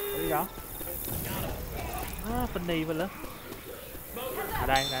 Đi đó. Phân đi bên lớn. À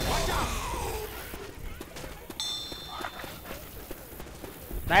đây.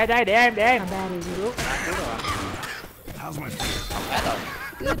 Đây để em. Trước. How's my Không hết rồi.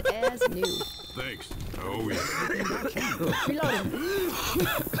 Good as new. Thanks. Oh yeah. Reloading.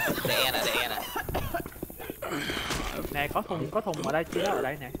 Đè nè. Nè có thùng ở đây chứ ở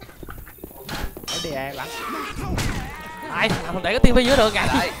đây nè. Để DE bắn. Ai, không để cái tivi dưới được kìa.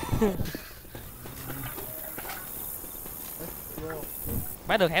 Đây.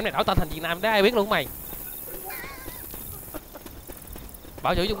 Mấy đường hẻm này đổi tên thành Việt Nam để ai biết luôn mày.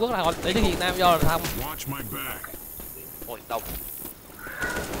 Bảo chủ Trung Quốc là để tiếng Việt Nam do là không. Watch my back. Ôi đông.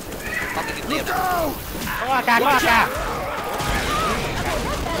 Có cái kim tiêm. Có AK.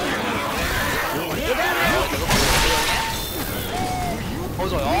 Ôi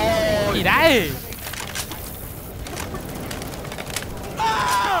rồi ôi. Gì đấy?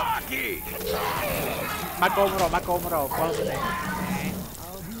 Marco rồi, qua bên này.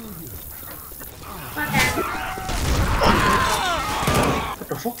 What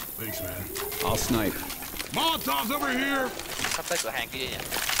the fuck? Thanks, man. I'll snipe. Molotov's over here. Sắp tới cửa hàng kia nhỉ.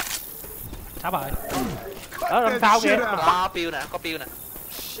 Sắp rồi. Ở đằng sau kìa. Có piêu nè, có piêu nè.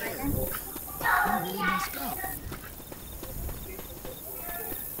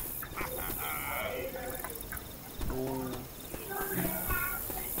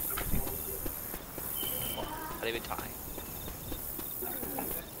 Ở đây bên phải.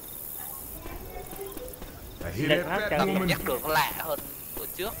 Cảm giác đường nó lạ hơn bữa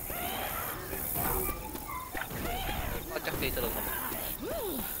trước. Có chắc đi từ đường này.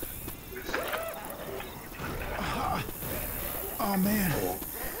 Oh man.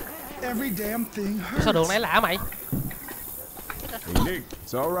 Every damn thing hurts. Sao đường này lạ mày? Hey Nick,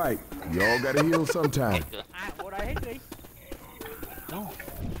 it's all right. You all gotta heal sometime. Bộ đây hết đi.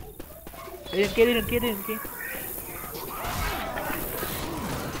 Đi đằng kia, đi đằng kia, đi đằng kia.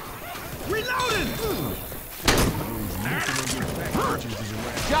 Reloading.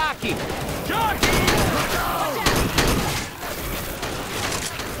 Jockey! Jockey!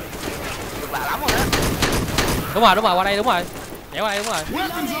 Lạ lắm rồi đó. Đúng rồi, qua đây đúng rồi. Nhảy qua đây đúng rồi.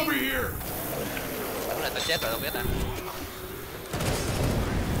 Weapons over here. Đúng là tao chết rồi, tao biết nè.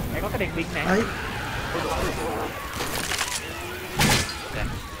 Mày có cái đèn pin nè. Ấy.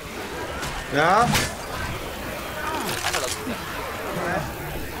 Đó. Nó lực.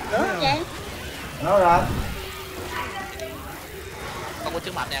 Vậy? Nó rồi. Không có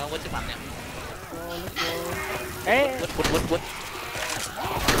trước mặt nha, không có trước mặt nha. Ê, Quýt.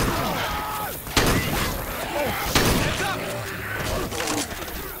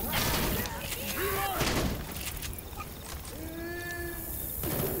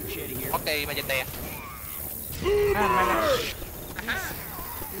 Ok, Magenta.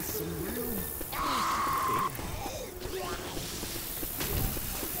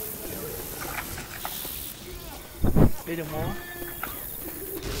 đi đường mua.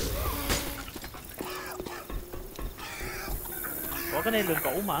 Ủa cái này đường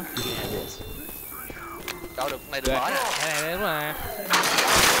cũ mà. Đâu được, này đường mới nè. Này đúng rồi.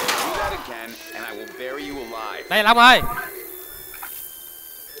 Do that again, and I will bury you alive. Đây Long ơi.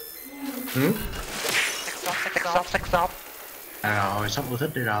 Sắc sóc. À rồi, sóc tôi thích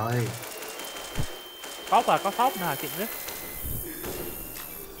đi rồi. Có shop nè chuyện đó.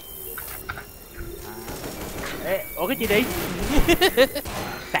 Ê, ủa cái gì đi?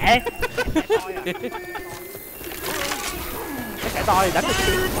 Tệ. Cái to thì đánh được.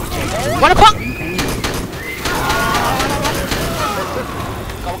 What the fuck?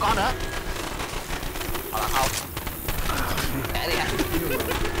 Còn một con nữa. Hoặc là không. Kệ đi hả?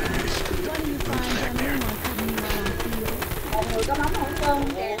 Một người có bóng không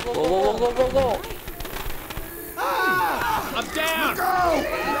cơn kìa. Go. I'm down!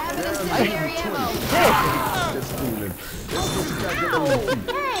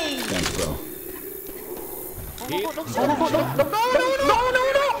 Thanks, bro.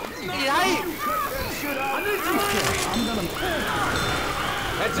 Cái gì đây?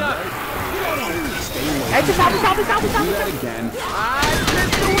 Heads up! Ê, phía sau. Do that again.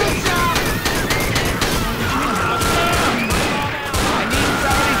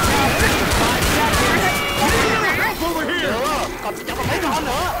 Còn chẳng còn mấy con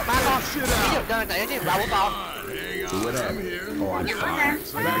nữa, 3 con. Ví dụ cho này chứ 3-4 con. So what happened? Oh, I'm fine.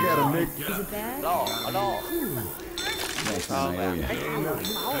 But I got a Nick. Alo. Next time I owe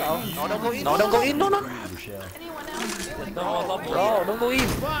you. Nó don't go in, nó. No, don't go in.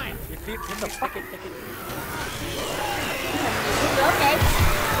 Được kìa.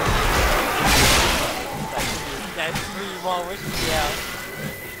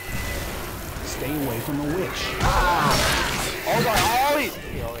 Stay away from the witch. Ôi trời ơi.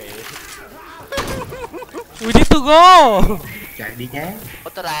 We need to go. Chạy đi nhé.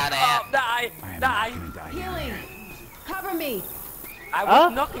 Ôi ra nè. Die. Healing. Cover me. I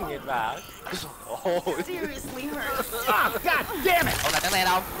was knocking it back. Seriously hurt. God damn it. Ông là cái này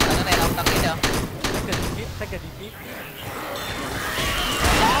đâu? Đăng ký chưa? Take a defeat.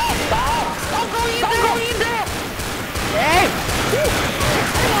 Don't go in there. Ê.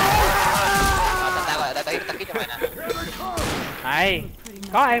 Đăng ký cho mày nè. Này,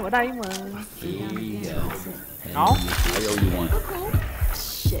 có em ở đây mà. Nó. I owe you one.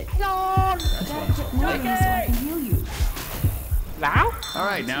 Shit. Gotta get moving so I can heal you. Lão. All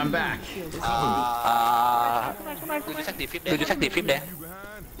right, now I'm back. Đưa cho sắc địa phím đây.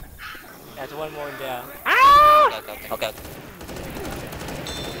 There's one more in there. Okay.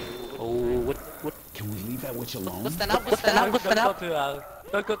 Oh, what? Can we leave that witch alone? Stand up.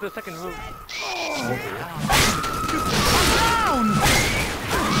 Go to the second room.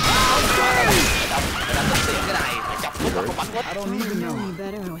 Cái này chọc quýt mà không bắn quýt. I don't even know. You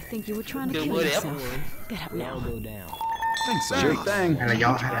better. I think you were trying to Đường kill mưa đẹp. yourself. Get up now. Thanks, Sure thing. Hay là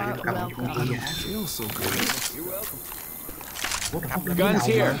do cầm con kia vậy? Feels so good. Guns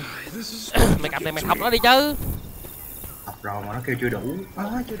here. Mày cầm này mày học nó đi chứ. Học rồi mà nó kêu chưa đủ.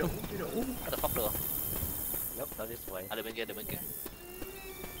 Chưa đủ. Có được phóc được. Nope, not this way. À, bên kia.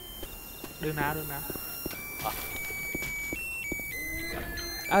 Đường nào.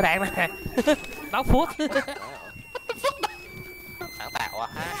 Ở đạn nè. Báo phút. Sáng tạo quá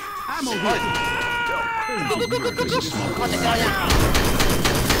ha. Do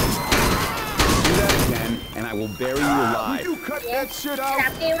that again, and I will bury you alive. You cut that shit out.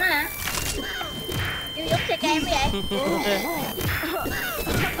 Đạp kêu đó hả? Kêu giống xe kem vậy?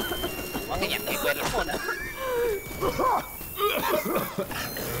 Có cái nhạc này quen lắm luôn á.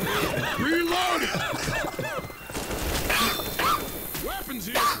 Reload it. Weapons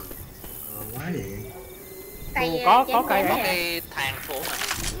here. Quá vậy. Có cây Có cái thang xuống nè.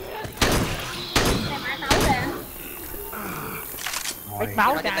 Xe mã tấu kìa. Bích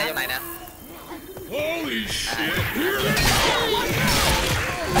máu Có cái tay trong này nè. Holy shit.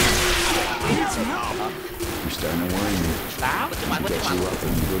 You're starting to worry me. đá. Get you up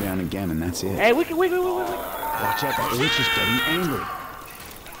and you go down again, and that's it. Ê, wiki. Watch out, the witch is getting angry.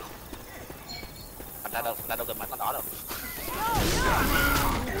 Ra đâu gần bắn con đó đâu.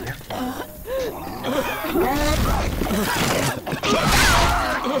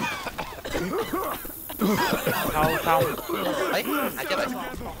 Không. Ấy, ai chơi vậy?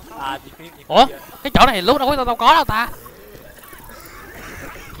 Ủa, cái chỗ này lúc đâu có đâu ta.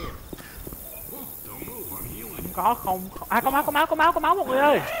 Không. À, có máu một người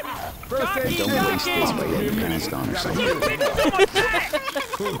ơi. Don't waste this by getting passed on or something.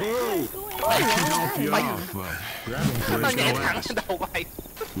 I can help you off, but grabbing Tao first nhảy no thẳng ass. lên đầu mày.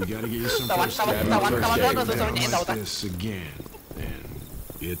 We gotta get you some Tao bắn first aid. nó nhảy đầu ta. This again, and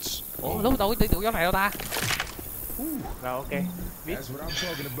it's. Ủa, lúc đâu có tiêu giống này đâu ta. Rồi, ok. That's what I'm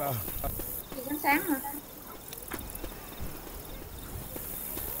talking about. Gì sáng sáng hả?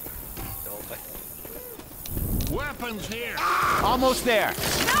 Weapons here. Almost there.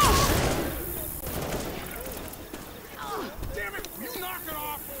 Damn it! You knock it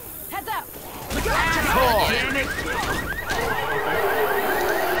off. Heads up. Damn it.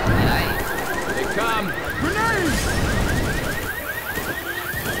 They come.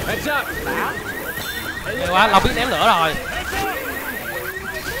 Heads up. Hay quá, Long biết ném lửa rồi.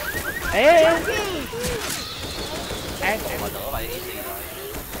 Ê. Mà lửa vậy thì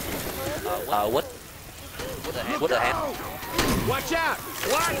rồi. Wood ahead. Watch out.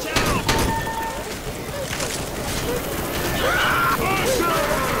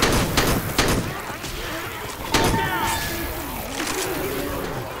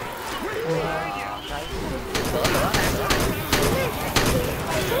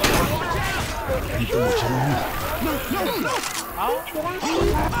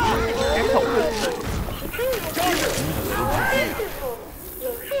 Em thủ được.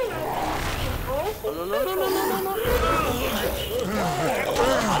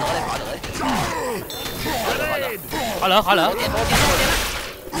 Khỏi lửa.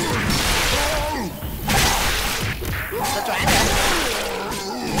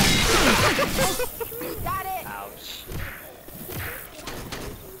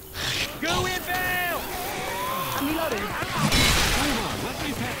 Go inbound. I'm reloading. Hold on, let me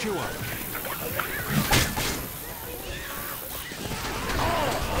patch you up.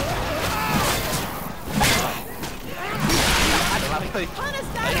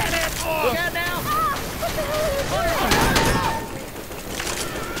 Look out now.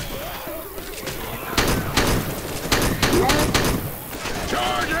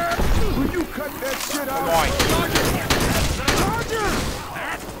 Charger! Will you cut that shit out? Charger!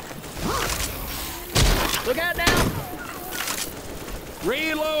 Look out now.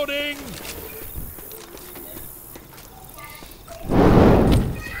 Reloading!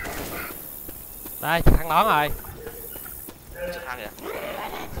 Đây, thằng đó rồi. Thang kìa.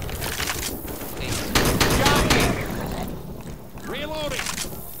 Reloading!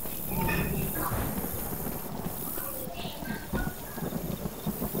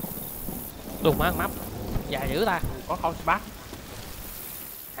 Đùng má map. Dài dữ ta. Có không bắt.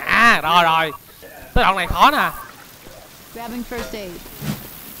 À, rồi. Tới đoạn này khó nè. Grabbing first aid.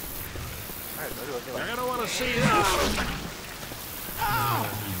 I don't want to see that.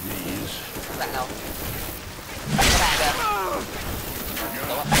 Đạn đâu?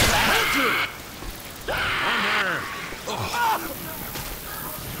 Đạn kìa. Đúng không? I'm there.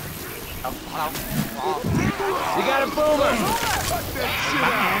 Đâu? You got a boomer.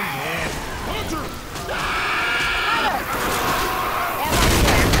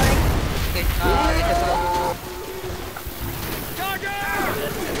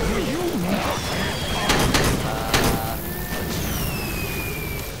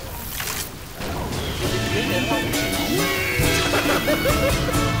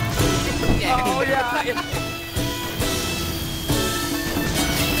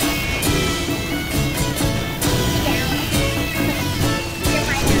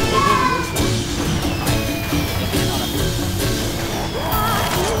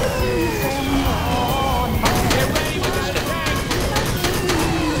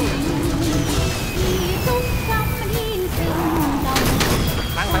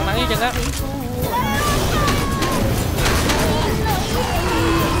 chừng á.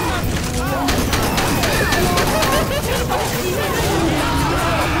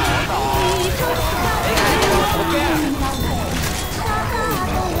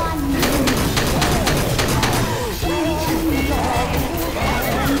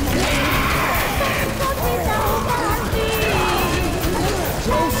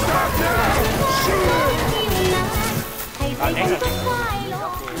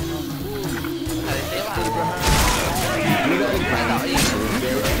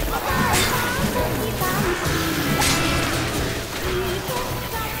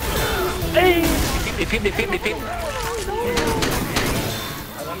 Đi phím.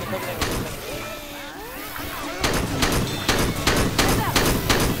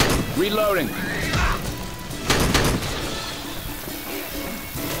 Reloading.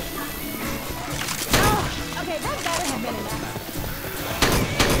 Okay, that better have been enough.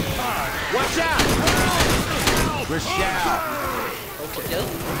 Watch out! Rochelle.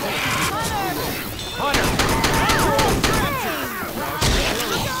 Hunter.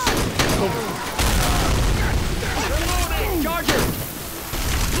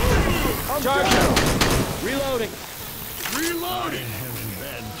 Charger. Reloading.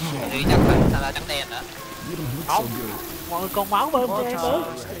 Đi chắc phải sao ra trắng đen nữa. Không, mọi người còn máu bơm cho em bớt.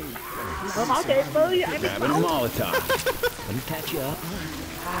 Có máu cho em bớt, ai biết Grabbing a máu. Molotov. Let me catch you up.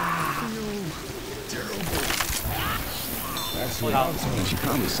 That's what I should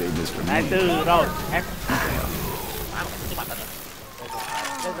probably save this for Đây me. từ rồi, em.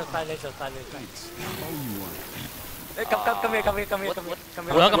 Lên từ tay. Come here.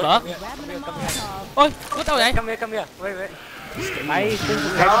 Cầm lửa. Ôi, có tao vậy? Come here. Wait. Đây,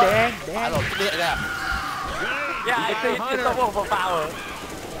 từ để em. Rồi cái điện ra. Yeah, it's the wolf of power.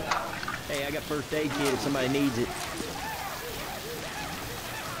 Hey, I got first aid kit if somebody needs it.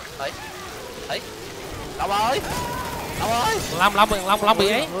 Thấy. Đâu ơi. Long bị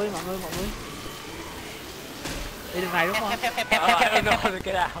ấy. Mọi người. Đi đường này đúng không?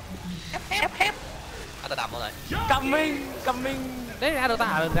 Hép. Tao đầm rồi. Coming. Đấy ra được ta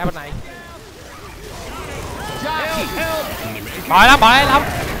ra bên này. Bò Long.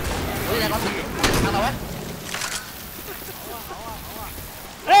 Ui ra con thằng đâu á.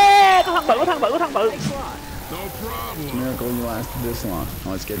 Ê, có thằng bự. Miracle you lasted this long.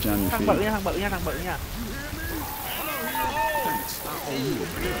 Now let's get you on your Thằng feet. bự nha.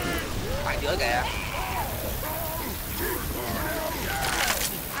 Bạn giữa kìa.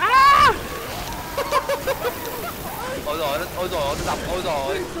 Ôi rồi, nó đập, ôi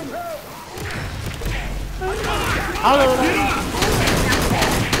rồi.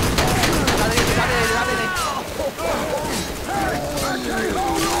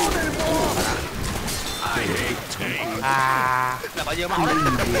 Là bao nhiêu máu đấy.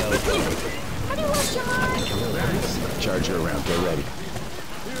 Charger around. Get ready.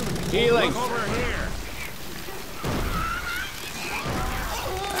 Healing.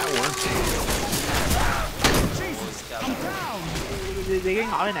 Đi cái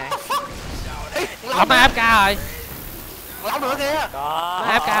ngõ đây nè. Long nó AFK rồi. Long nữa kìa. Nó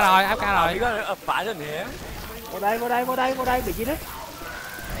AFK rồi. Phải rồi nè. Vô đây, bị chi đấy.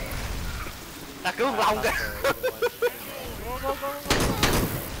 Ta cứu thằng Long kìa.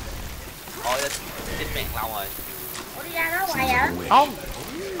 Ôi, chết mẹ Long rồi. Ủa đi ra đó hoài vậy? Không.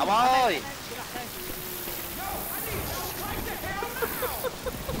 Ông ơi.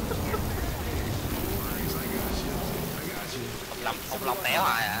 Ông Long téo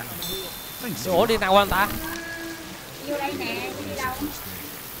hoài à. Ủa đi nào anh ta? Vô đây nè, đi đâu?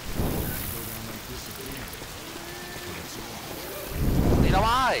 Đi đâu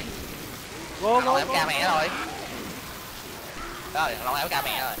ơi? Vô. Long FK mẹ rồi. Rồi, Long FK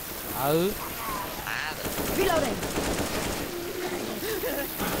mẹ rồi. Ừ. Reloading.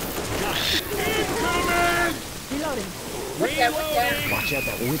 Watch out,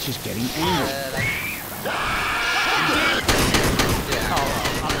 that witch is getting angry.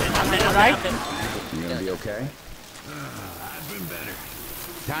 Right. You gonna be okay?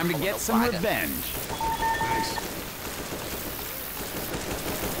 Time to get some revenge.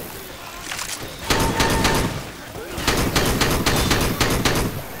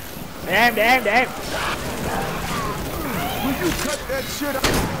 Để em. Will you cut that shit out?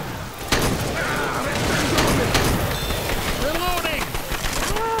 Reloading.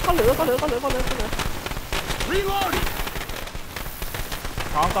 Có lửa. Reloading.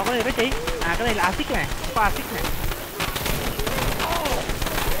 Còn cái này cái gì? À cái này là axit nè, có axit nè.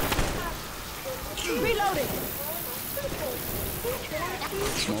 Reloading.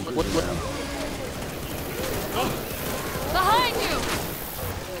 Smoke it around. Behind you.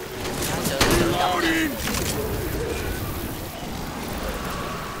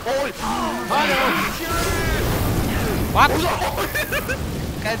 Ôi. What?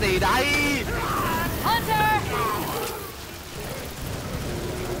 Cái gì đây? Hunter!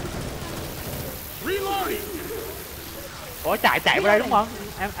 Reloading! Ủa chạy vào đây đúng không?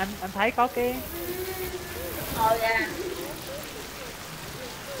 Em thấy có cái. Dạ.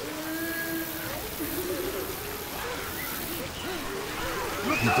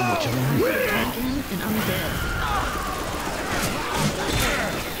 And I'm dead.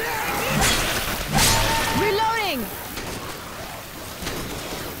 Reloading!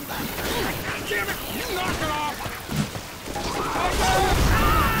 Damn it! You knock it off!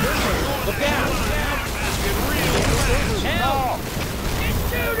 Look out! Hell! It's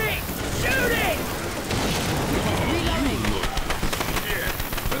shooting! Shooting! Reloading!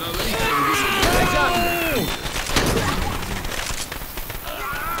 Heads up!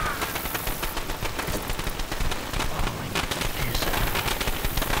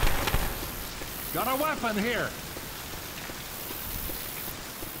 Got a weapon here.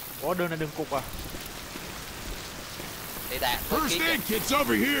 Ủa đường này đường cục à? Để đạn. First aid kit's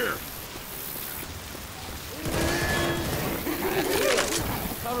over here.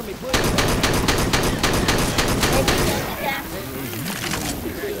 Cover me, please.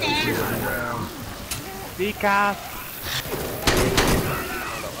 VK.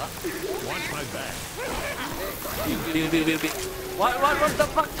 Watch my back. What the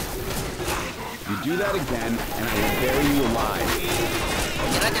fuck? You do that again, and I will bury you alive.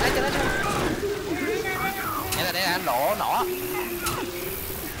 Chạy ra đây nổ.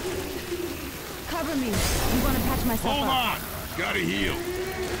 Cover me. You want to patch myself Hold up? on. Gotta heal.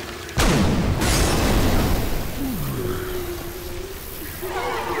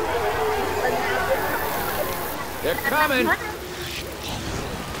 They're coming!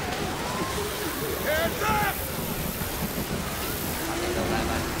 Heads up!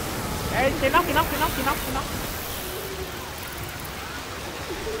 Ê, chị nóc.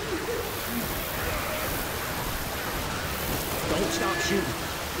 Don't stop shooting.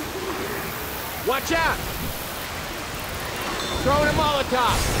 Watch out! Throwing a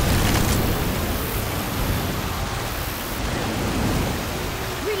Molotov!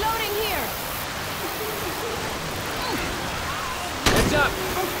 Reloading here! Heads up!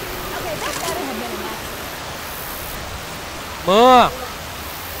 Okay, that better have been an accident. Mưa.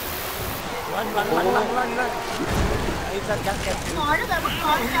 Ngồi nó rồi, bắt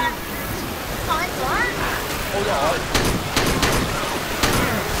ngồi nè. Ngồi cửa. Ôi trời ơi.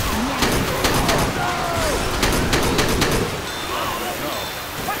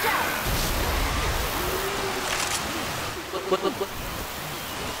 Quất.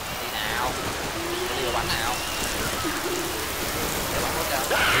 Đi nào. Đi vào bắn nào. Để bắn hết ra.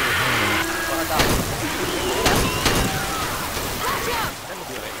 Có hết đâu.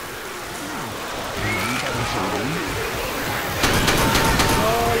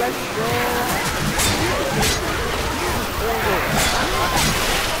 Let's go.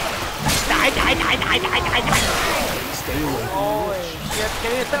 Chạy. Ôi,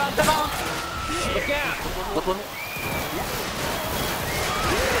 kìa, tên on. Look out! Quất.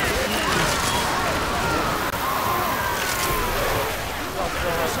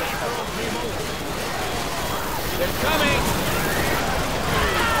 They're coming!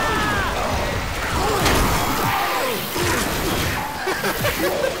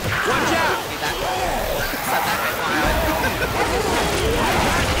 Watch out!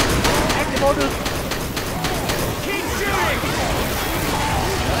 Em vô được. Keep shooting!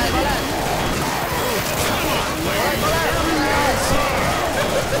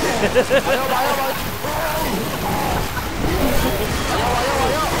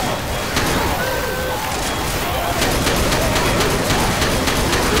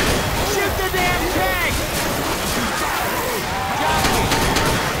 Shoot the damn tank!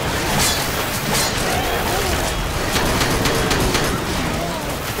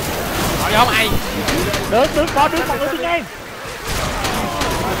 Hỏi không ai? Đứng có đứng mọi người đi em.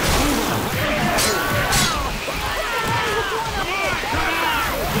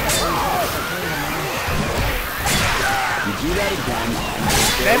 You do that again.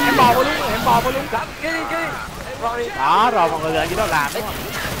 Em bò vô luôn. Cái rồi. Đó rồi mọi người lại gì đó làm đúng không?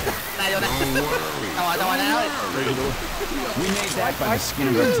 Này vô này. Xong rồi này ơi. We made that by the skin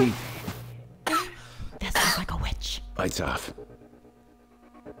of our teeth. That sounds like a witch. Lights off.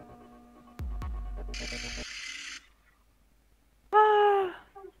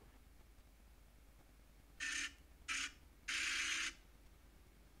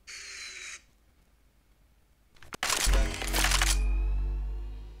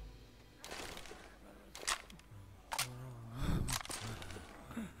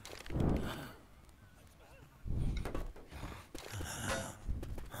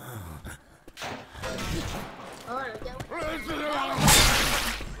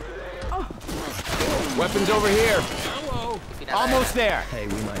 Weapons over here. Almost there. Hey,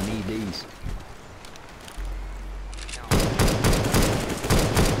 we might need these.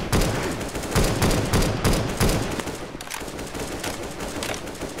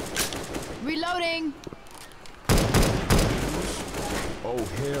 Reloading. Oh,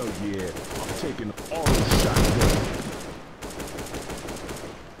 hell yeah. I'm taking an auto shotgun.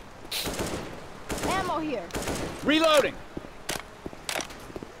 Ammo here. Reloading.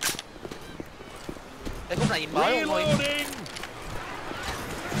 Cái khúc này nhìn mới không ơi.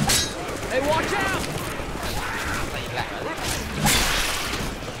 Hey, watch out. Này nhìn lại rồi.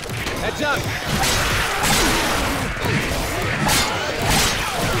 Heads up.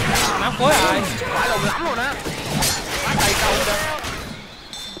 Nắm cuối rồi. Phải lùng lắm luôn á. Quá đầy cầu rồi.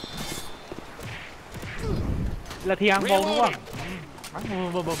 Là thi ăn bồn đúng không? Bắn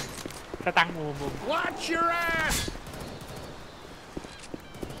bùm bùm bùm. Ta tăng bùm bùm. Watch your ass!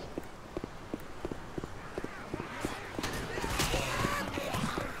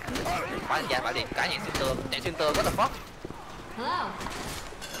 Phải ra phải liền cả nhảy xuyên tường có the fuck.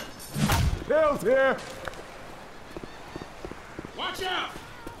 Hell's here! Watch out!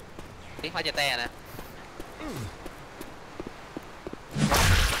 Tiếng phải tè nè.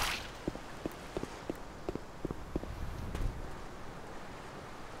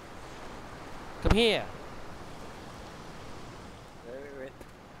 Come here.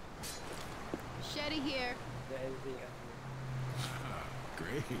 Shetty here.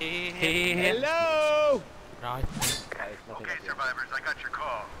 Great. Hello. Rồi. Okay, survivors, I got your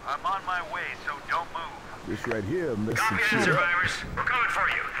call. I'm on my way, so don't move. This right here, Mr. Copy that, Shit. survivors. We're coming for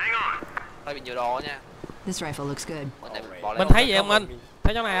you. Hang on. Hơi bị nhiều đồ nha. This rifle looks good. Mình thấy gì không Minh?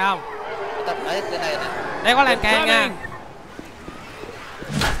 Thấy chỗ này không? Đấy, cái này nè. Đây có lan can nha.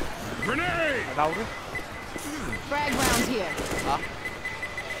 Ở đâu đó? Frag rounds here. Hả?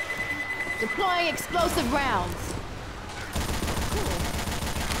 Deploying explosive rounds.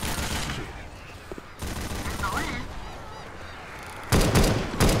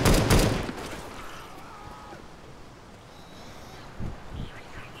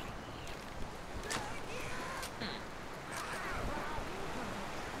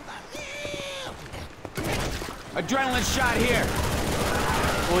 Adrenaline shot here.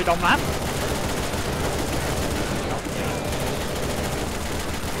 Ui đông lắm.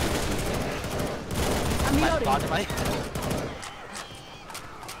 Mày còn cho mấy.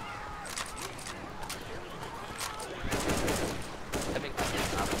 Để mình phải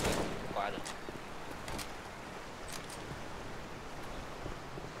nhận qua được.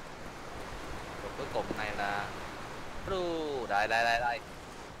 Rồi cuối cùng này là đây.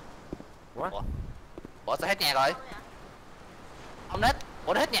 Ủa sao hết nhạc rồi? Không hết.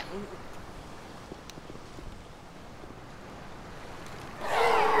 Ủa hết nhạc.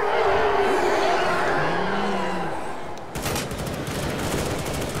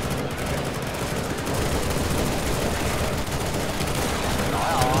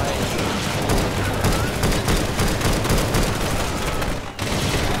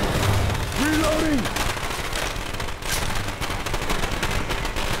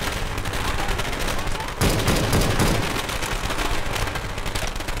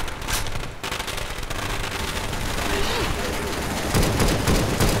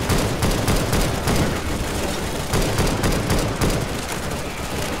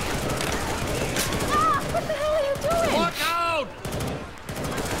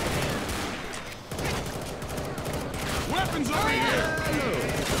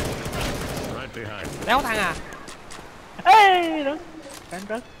 Đéo thằng à? Ê, đứng.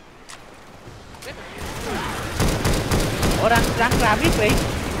 Rắn. Ủa rắn ra biết đi.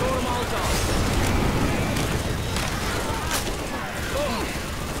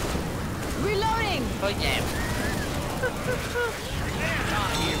 Reloading. Hơi nhảm.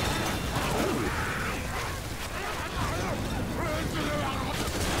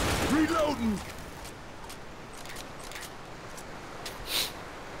 Reloading!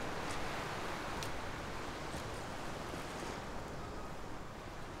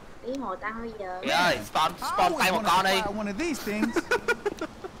 Ý hồ tăng bây giờ. Trời ơi, spawn tay một con đi. One of these things.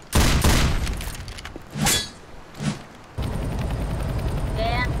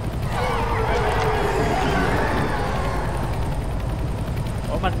 Kìa.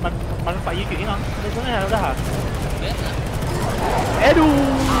 Ủa mình phải di chuyển không? Đi xuống này đâu đó hả? Biết nè. Edu.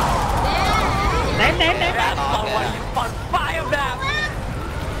 Ném.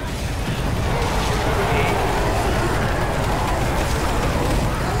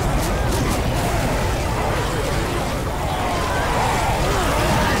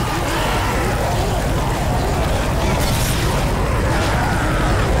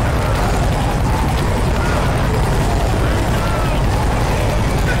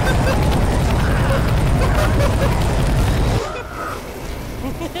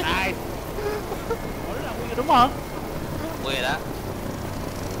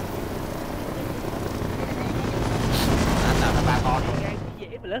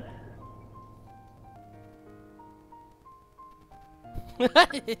 nữa.